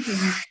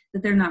communicating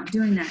that they're not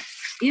doing that.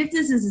 If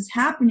this is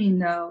happening,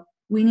 though,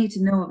 we need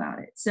to know about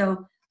it.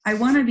 So I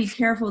want to be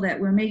careful that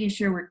we're making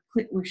sure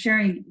we're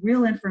sharing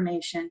real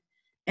information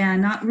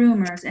and not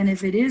rumors. And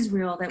if it is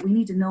real, that we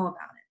need to know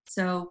about it.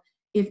 So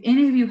if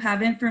any of you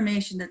have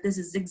information that this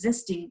is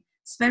existing,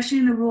 especially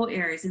in the rural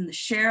areas, in the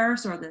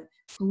sheriffs or the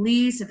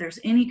police, if there's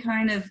any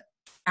kind of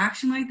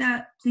action like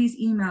that, please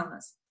email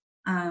us.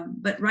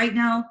 But right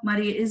now,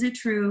 Maria, is it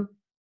true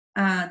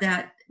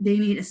that they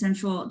need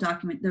essential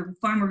document, the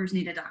farm workers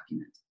need a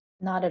document?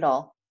 Not at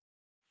all.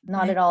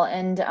 Not at all.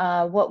 And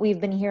what we've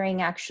been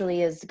hearing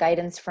actually is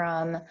guidance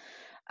from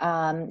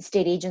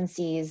state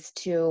agencies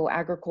to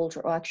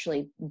agricultural,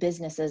 actually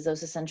businesses,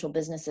 those essential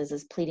businesses,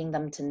 is pleading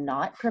them to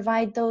not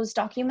provide those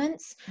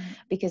documents,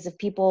 because if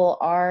people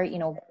are, you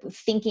know,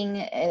 thinking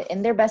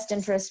in their best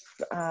interest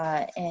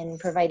in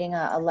providing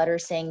a letter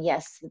saying,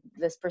 yes,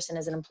 this person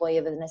is an employee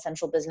of an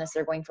essential business,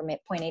 they're going from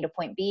point A to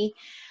point B,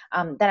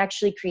 that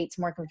actually creates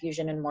more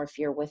confusion and more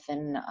fear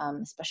within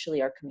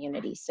especially our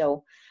community.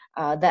 So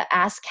the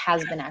ask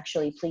has been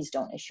actually, please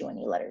don't issue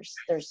any letters.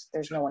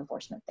 There's no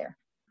enforcement there.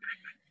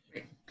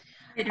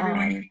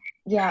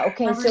 Yeah,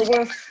 okay, so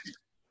we're...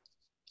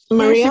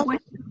 Maria?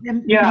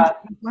 Yeah.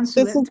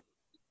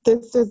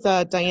 This is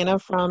Diana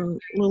from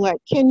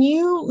Roulette. Can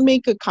you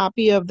make a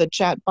copy of the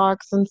chat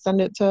box and send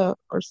it out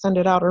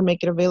or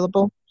make it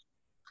available?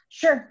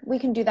 Sure, we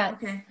can do that.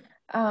 Okay.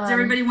 Does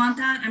everybody want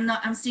that?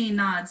 I'm seeing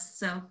nods,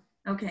 so,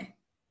 okay.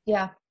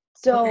 Yeah,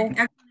 so...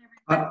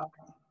 Okay.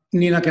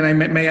 Nina,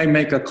 may I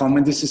make a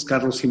comment? This is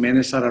Carlos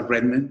Jimenez out of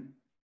Redmond.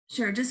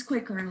 Sure, just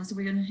quick, Carlos,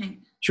 we're gonna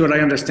hang. Sure, I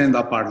understand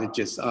that part. It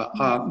just,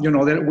 you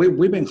know,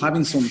 we've been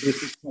having some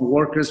visits from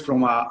workers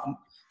from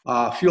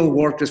field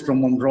workers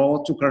from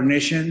Monroe to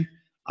Carnation.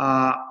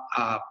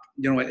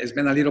 You know, it's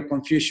been a little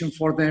confusion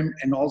for them,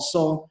 and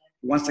also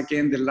once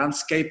again the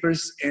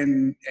landscapers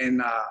in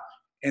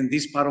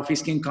this part of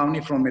East King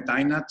County from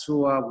Medina to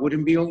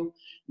Woodinville,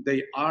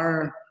 they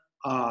are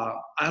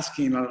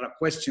asking a lot of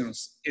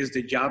questions. Is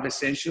the job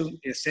essential?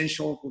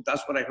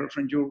 That's what I heard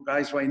from you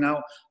guys right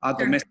now.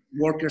 Domestic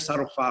workers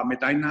out of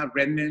Medina,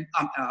 Redmond,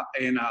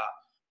 and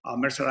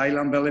Mercer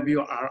Island,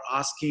 Bellevue are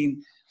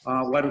asking,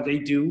 what do they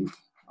do?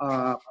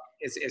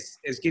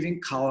 It's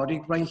getting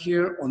chaotic right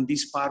here on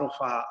this part of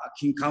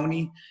King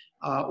County.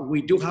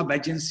 We do have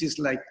agencies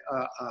like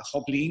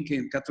HopeLink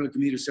and Catholic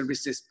Community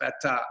Services, but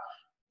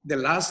the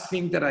last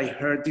thing that I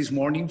heard this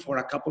morning for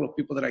a couple of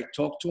people that I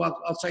talked to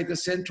outside the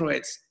Centro,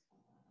 it's,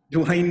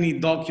 do I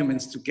need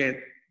documents to get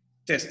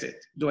tested?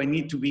 Do I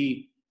need to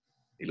be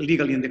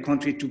legally in the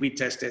country to be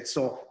tested?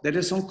 So there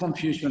is some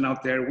confusion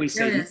out there. We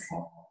say,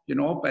 you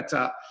know, but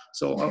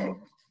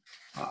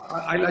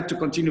I like to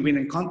continue being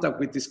in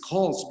contact with these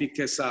calls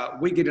because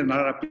we get a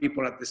lot of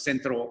people at the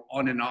Centro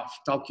on and off,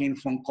 talking,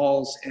 phone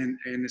calls, and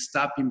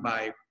stopping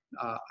by.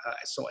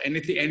 So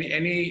anything,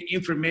 any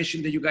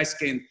information that you guys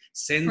can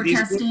send for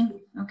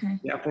testing, okay.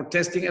 Yeah, for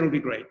testing, it'll be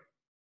great.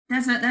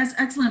 That's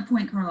excellent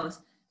point,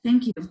 Carlos.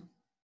 Thank you.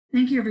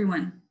 Thank you,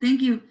 everyone.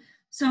 Thank you.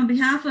 So on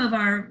behalf of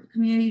our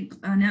community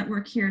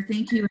network here,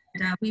 thank you.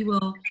 And we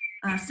will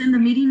send the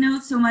meeting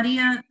notes. So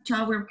Maria,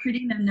 Chao, we're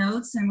creating the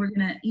notes and we're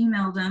gonna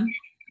email them.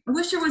 I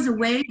wish there was a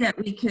way that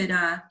we could,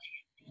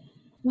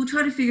 we'll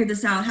try to figure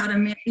this out, how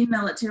to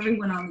email it to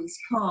everyone on these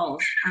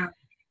calls. And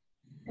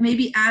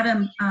maybe add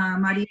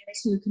Maria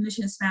to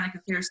Commission Hispanic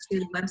Affairs to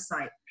the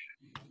website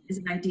is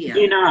an idea.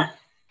 Dina,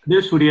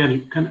 this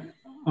Uriel,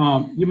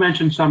 you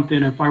mentioned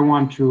something, if I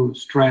want to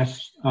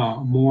stress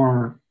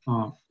more,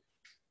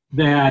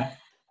 that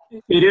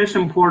it is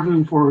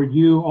important for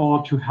you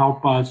all to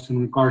help us in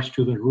regards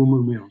to the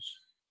rumor mills.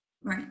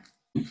 Right.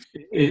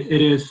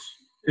 It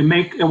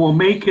will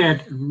make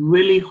it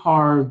really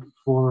hard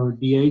for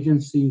the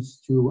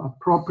agencies to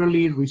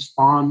appropriately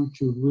respond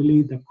to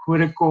really the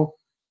critical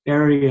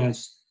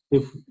areas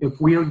if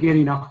we are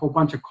getting a whole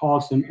bunch of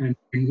calls and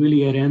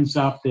really it ends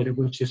up that it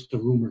was just a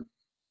rumor.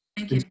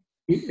 Thank you.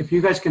 If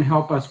you guys can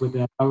help us with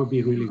that, that would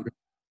be really great.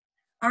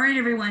 All right,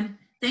 everyone.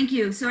 Thank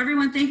you. So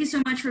everyone, thank you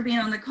so much for being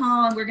on the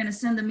call, and we're going to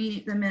send the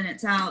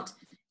minutes out,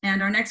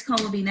 and our next call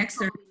will be next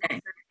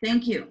Thursday.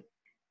 Thank you.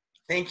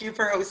 Thank you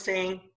for hosting.